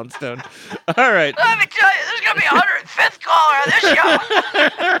 Paula Poundstone. All right. Let me tell you, there's going to be a 105th caller on this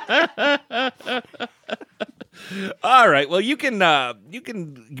show. All right. Well, you can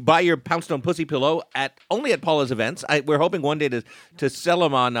buy your Poundstone Pussy Pillow only at Paula's events. We're hoping one day to sell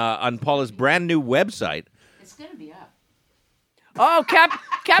them on Paula's brand new website. It's going to be up. Oh,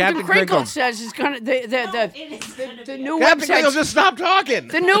 Captain Crinkle says it's going to the new Captain website. Crinkle, just stop talking.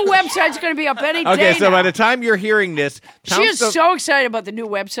 The new website's going to be up any day. Okay, so now. by the time you're hearing this, She is so excited about the new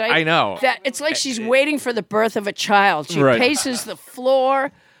website. I know. That it's like she's waiting for the birth of a child. She Right. paces the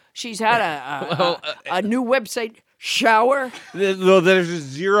floor. She's had a new website shower. Though there's a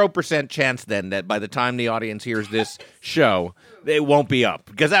 0% chance then that by the time the audience hears this show, it won't be up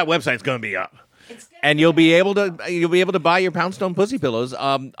because that website's going to be up. And you'll be able to buy your Poundstone Pussy Pillows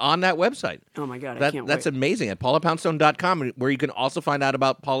on that website. Oh my God, I can't That's wait. amazing at paulapoundstone.com, where you can also find out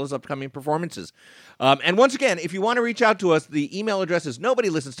about Paula's upcoming performances. And once again, if you want to reach out to us, the email address is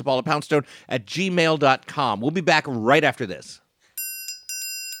nobodylistenstopaulapoundstone@gmail.com. We'll be back right after this.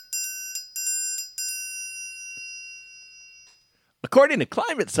 According to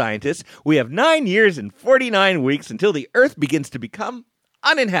climate scientists, we have 9 years and 49 weeks until the Earth begins to become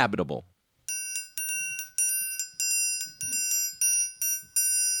uninhabitable.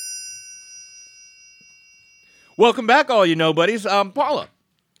 Welcome back, all you nobodies. Paula,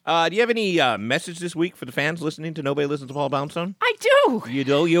 do you have any message this week for the fans listening to Nobody Listens to Paula Poundstone? I do. You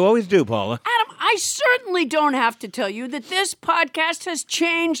do? You always do, Paula. Adam, I certainly don't have to tell you that this podcast has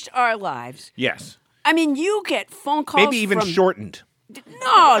changed our lives. Yes. I mean, you get phone calls Maybe even from... shortened.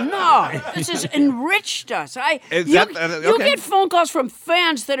 No. This has enriched us. You get phone calls from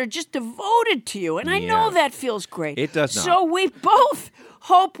fans that are just devoted to you, and I know that feels great. It does not. So we both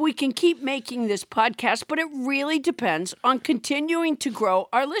hope we can keep making this podcast, but it really depends on continuing to grow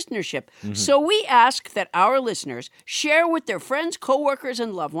our listenership. Mm-hmm. So we ask that our listeners share with their friends, coworkers,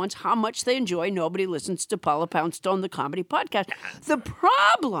 and loved ones how much they enjoy Nobody Listens to Paula Poundstone, the comedy podcast. The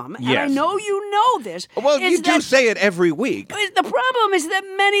problem, and I know you know this, well, you do say it every week. The problem is that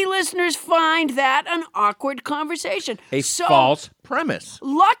many listeners find that an awkward conversation. A false premise.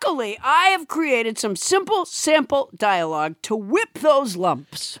 Luckily, I have created some simple sample dialogue to whip those lumps.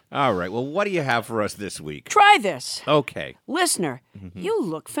 All right. Well, what do you have for us this week? Try this. Okay. Listener, you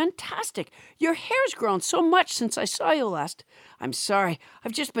look fantastic. Your hair's grown so much since I saw you last. I'm sorry.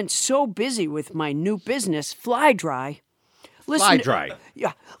 I've just been so busy with my new business, Fly Dry. Fly Dry.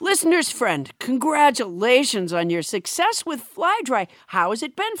 Yeah. Listener's friend, congratulations on your success with Fly Dry. How has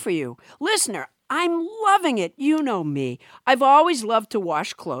it been for you? Listener, I'm loving it. You know me. I've always loved to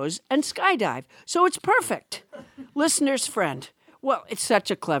wash clothes and skydive, so it's perfect. Listener's friend. Well, it's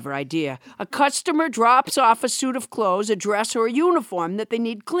such a clever idea. A customer drops off a suit of clothes, a dress, or a uniform that they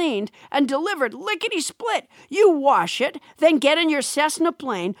need cleaned and delivered lickety-split. You wash it, then get in your Cessna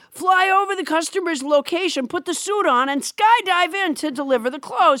plane, fly over the customer's location, put the suit on, and skydive in to deliver the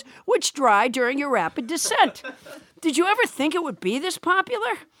clothes, which dry during your rapid descent. Did you ever think it would be this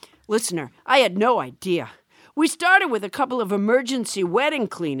popular? Listener, I had no idea. We started with a couple of emergency wedding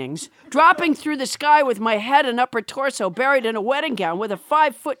cleanings, dropping through the sky with my head and upper torso buried in a wedding gown with a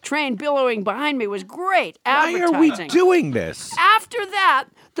 5-foot train billowing behind me was great advertising. Why are we doing this? After that,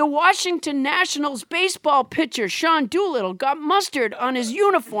 the Washington Nationals baseball pitcher Sean Doolittle got mustard on his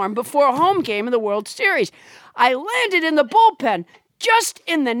uniform before a home game of the World Series. I landed in the bullpen just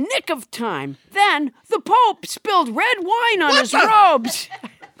in the nick of time. Then the Pope spilled red wine on his robes.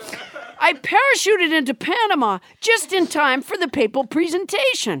 I parachuted into Panama just in time for the papal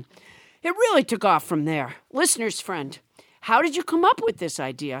presentation. It really took off from there. Listener's friend, how did you come up with this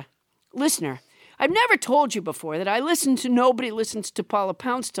idea? Listener, I've never told you before that I listen to Nobody Listens to Paula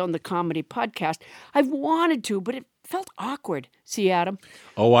Poundstone, the comedy podcast. I've wanted to, but it felt awkward. See, Adam?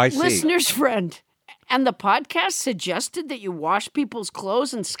 Oh, I see. Listener's friend, and the podcast suggested that you wash people's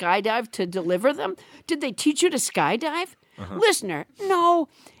clothes and skydive to deliver them? Did they teach you to skydive? Listener, no.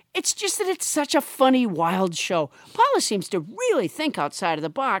 It's just that it's such a funny, wild show. Paula seems to really think outside of the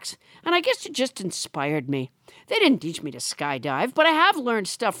box, and I guess it just inspired me. They didn't teach me to skydive, but I have learned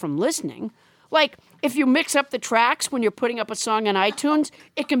stuff from listening. Like, if you mix up the tracks when you're putting up a song on iTunes,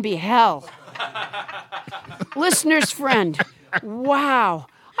 it can be hell. Listener's friend, wow,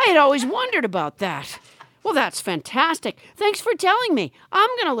 I had always wondered about that. Well, that's fantastic. Thanks for telling me. I'm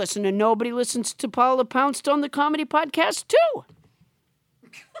going to listen to Nobody Listens to Paula Poundstone, the comedy podcast, too.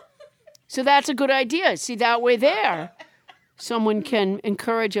 So that's a good idea. See, that way there, someone can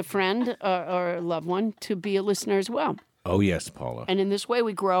encourage a friend or a loved one to be a listener as well. Oh, yes, Paula. And in this way,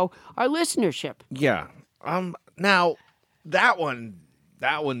 we grow our listenership. Yeah. Now, that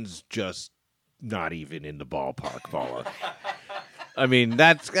one's just not even in the ballpark, Paula. I mean,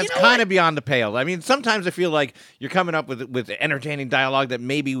 that's kind of beyond the pale. I mean, sometimes I feel like you're coming up with entertaining dialogue that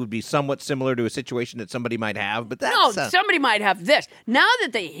maybe would be somewhat similar to a situation that somebody might have, but that's... No, somebody might have this. Now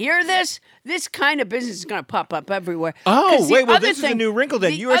that they hear this kind of business is going to pop up everywhere. Oh, wait, well, this is a new wrinkle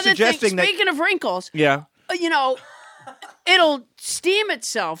then. You are suggesting that... Speaking of wrinkles, yeah, it'll steam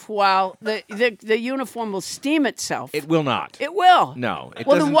itself while the uniform will steam itself. It will not. It will. No, it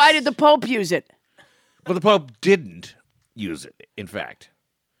Well, doesn't... then why did the Pope use it? Well, the Pope didn't use it, in fact.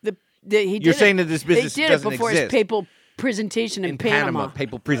 You're saying that this business doesn't doesn't before exist. His papal presentation in Panama.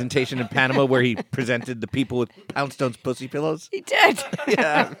 Papal presentation in Panama where he presented the people with Poundstone's pussy pillows? He did.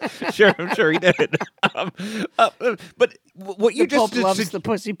 Yeah, sure, I'm sure he did. But what you the just... Pope loves the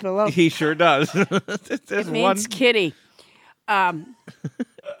pussy pillow. He sure does. It means kitty.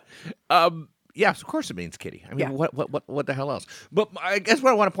 Yes, of course it means kitty. I mean, Yeah. what the hell else? But I guess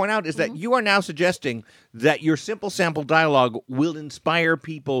what I want to point out is that you are now suggesting that your simple sample dialogue will inspire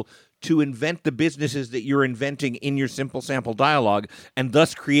people to invent the businesses that you're inventing in your simple sample dialogue and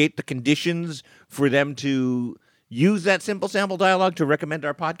thus create the conditions for them to use that simple sample dialogue to recommend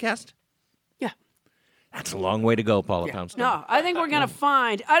our podcast? Yeah. That's a long way to go, Paula Poundstone. No, I think we're going to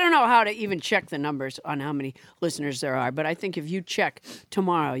find, I don't know how to even check the numbers on how many listeners there are, but I think if you check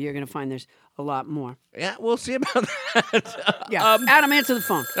tomorrow, you're going to find there's a lot more. Yeah, we'll see about that. Yeah. Adam, answer the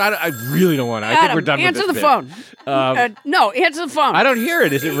phone. I really don't want to. I think we're done with this answer the bit. phone. No, answer the phone. I don't hear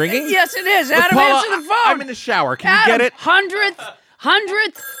it. Is it ringing? Yes, it is. Adam, Paula, answer the phone. I'm in the shower. Can Adam, you get it?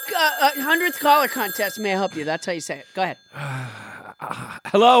 100th caller contest. May I help you? That's how you say it. Go ahead.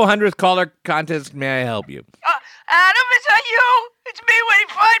 Hello, 100th caller contest. May I help you? Adam, is that you? It's me, Winnie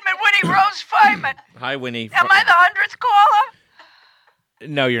Feynman, Winnie Rose Feynman. Hi, Winnie. Am I the 100th caller?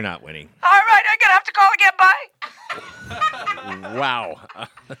 No, you're not, Winnie. All right, I'm going to have to call again. Bye. Wow.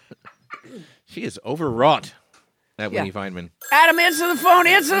 She is overwrought, that Winnie Feynman. Adam, answer the phone.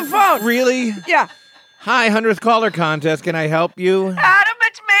 Answer the phone. Really? Yeah. Hi, 100th caller contest. Can I help you? Adam,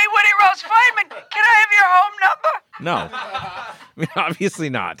 it's me, Winnie Rose Feynman. Can I have your home number? No. I mean, obviously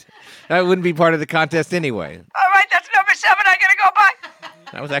not. That wouldn't be part of the contest anyway. All right, that's number 7. I got to go. Bye.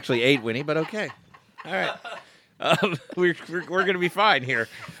 That was actually 8, Winnie, but okay. All right. We're going to be fine here.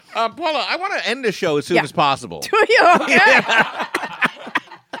 Paula, I want to end the show as soon as possible. Do you? Okay.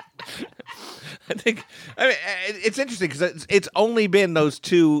 I mean, it's interesting because it's only been those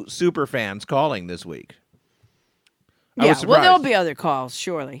 2 super fans calling this week. I was surprised. there'll be other calls,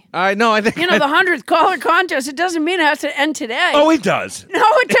 surely. I know. I think the 100th caller contest. It doesn't mean it has to end today. Oh, it does. No,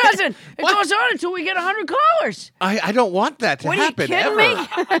 it doesn't. It goes on until we get 100 callers. I don't want that to happen. Are you kidding me?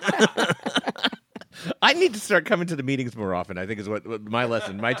 I need to start coming to the meetings more often, I think is what my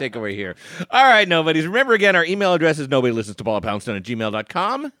lesson, my takeaway here. All right, nobodies. Remember again, our email address is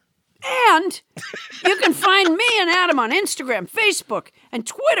nobodylistens2paulapoundstone@gmail.com. And you can find me and Adam on Instagram, Facebook, and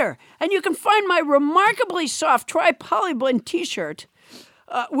Twitter. And you can find my remarkably soft tri-polyblend t-shirt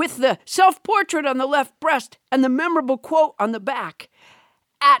with the self-portrait on the left breast and the memorable quote on the back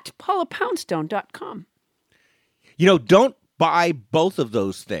at paulapoundstone.com. Don't buy both of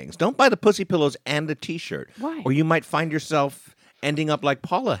those things. Don't buy the pussy pillows and the t-shirt. Why? Or you might find yourself ending up like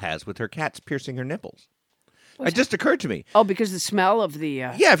Paula has with her cats piercing her nipples. It just occurred to me. Oh, because the smell of the...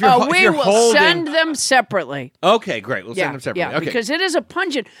 Yeah, if you're will holding... send them separately. Okay, great. We'll send them separately. Yeah, okay. because it is a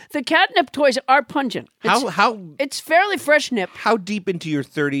pungent... The catnip toys are pungent. It's fairly fresh nip. How deep into your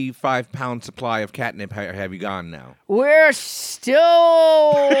 35-pound supply of catnip have you gone now? We're still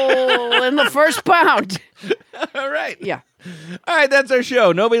in the first pound. All right. Yeah. All right, that's our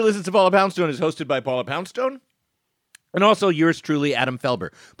show. Nobody Listens to Paula Poundstone is hosted by Paula Poundstone. And also yours truly, Adam Felber.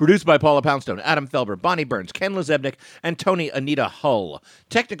 Produced by Paula Poundstone, Adam Felber, Bonnie Burns, Ken Lezebnik, and Tony Anita Hull.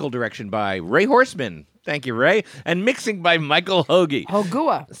 Technical direction by Ray Horseman. Thank you, Ray. And mixing by Michael Hoagie.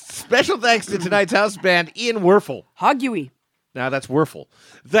 Hogua. Special thanks to tonight's house band, Ian Werfel. Hogui. Now that's Werfel.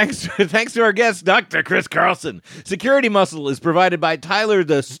 Thanks to our guest, Dr. Chris Carlson. Security Muscle is provided by Tyler,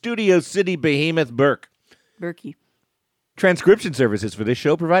 the Studio City Behemoth Burke. Berkey. Transcription services for this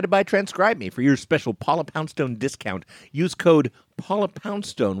show provided by Transcribe Me. For your special Paula Poundstone discount, use code Paula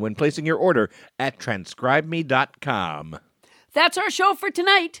Poundstone when placing your order at transcribeme.com. That's our show for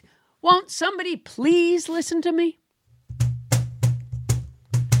tonight. Won't somebody please listen to me?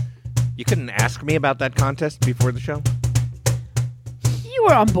 You couldn't ask me about that contest before the show? You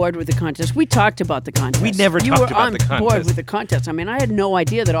were on board with the contest. We talked about the contest. We never talked about the contest. You were on board with the contest. I mean, I had no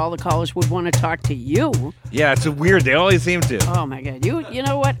idea that all the callers would want to talk to you. Yeah, it's weird. They always seem to. Oh, my God. You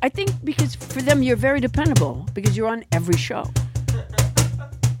know what? I think because for them, you're very dependable because you're on every show.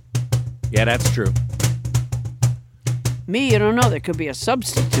 Yeah, that's true. Me, you don't know. There could be a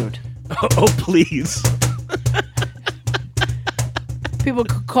substitute. Oh, please. People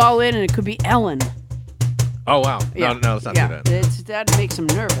could call in and it could be Ellen. Oh, wow. Yeah. No, let's not do that. That makes them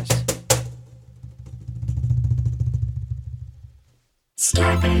nervous.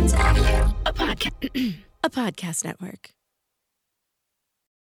 Scarpins Avenue, a podcast network.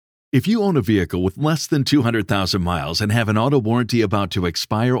 If you own a vehicle with less than 200,000 miles and have an auto warranty about to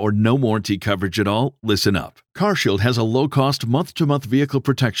expire or no warranty coverage at all, listen up. CarShield has a low-cost month-to-month vehicle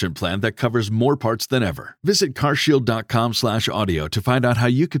protection plan that covers more parts than ever. Visit carshield.com/audio to find out how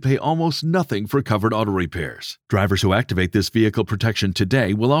you could pay almost nothing for covered auto repairs. Drivers who activate this vehicle protection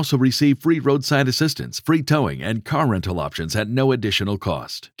today will also receive free roadside assistance, free towing, and car rental options at no additional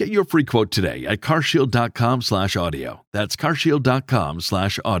cost. Get your free quote today at carshield.com/audio. That's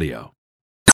carshield.com/audio.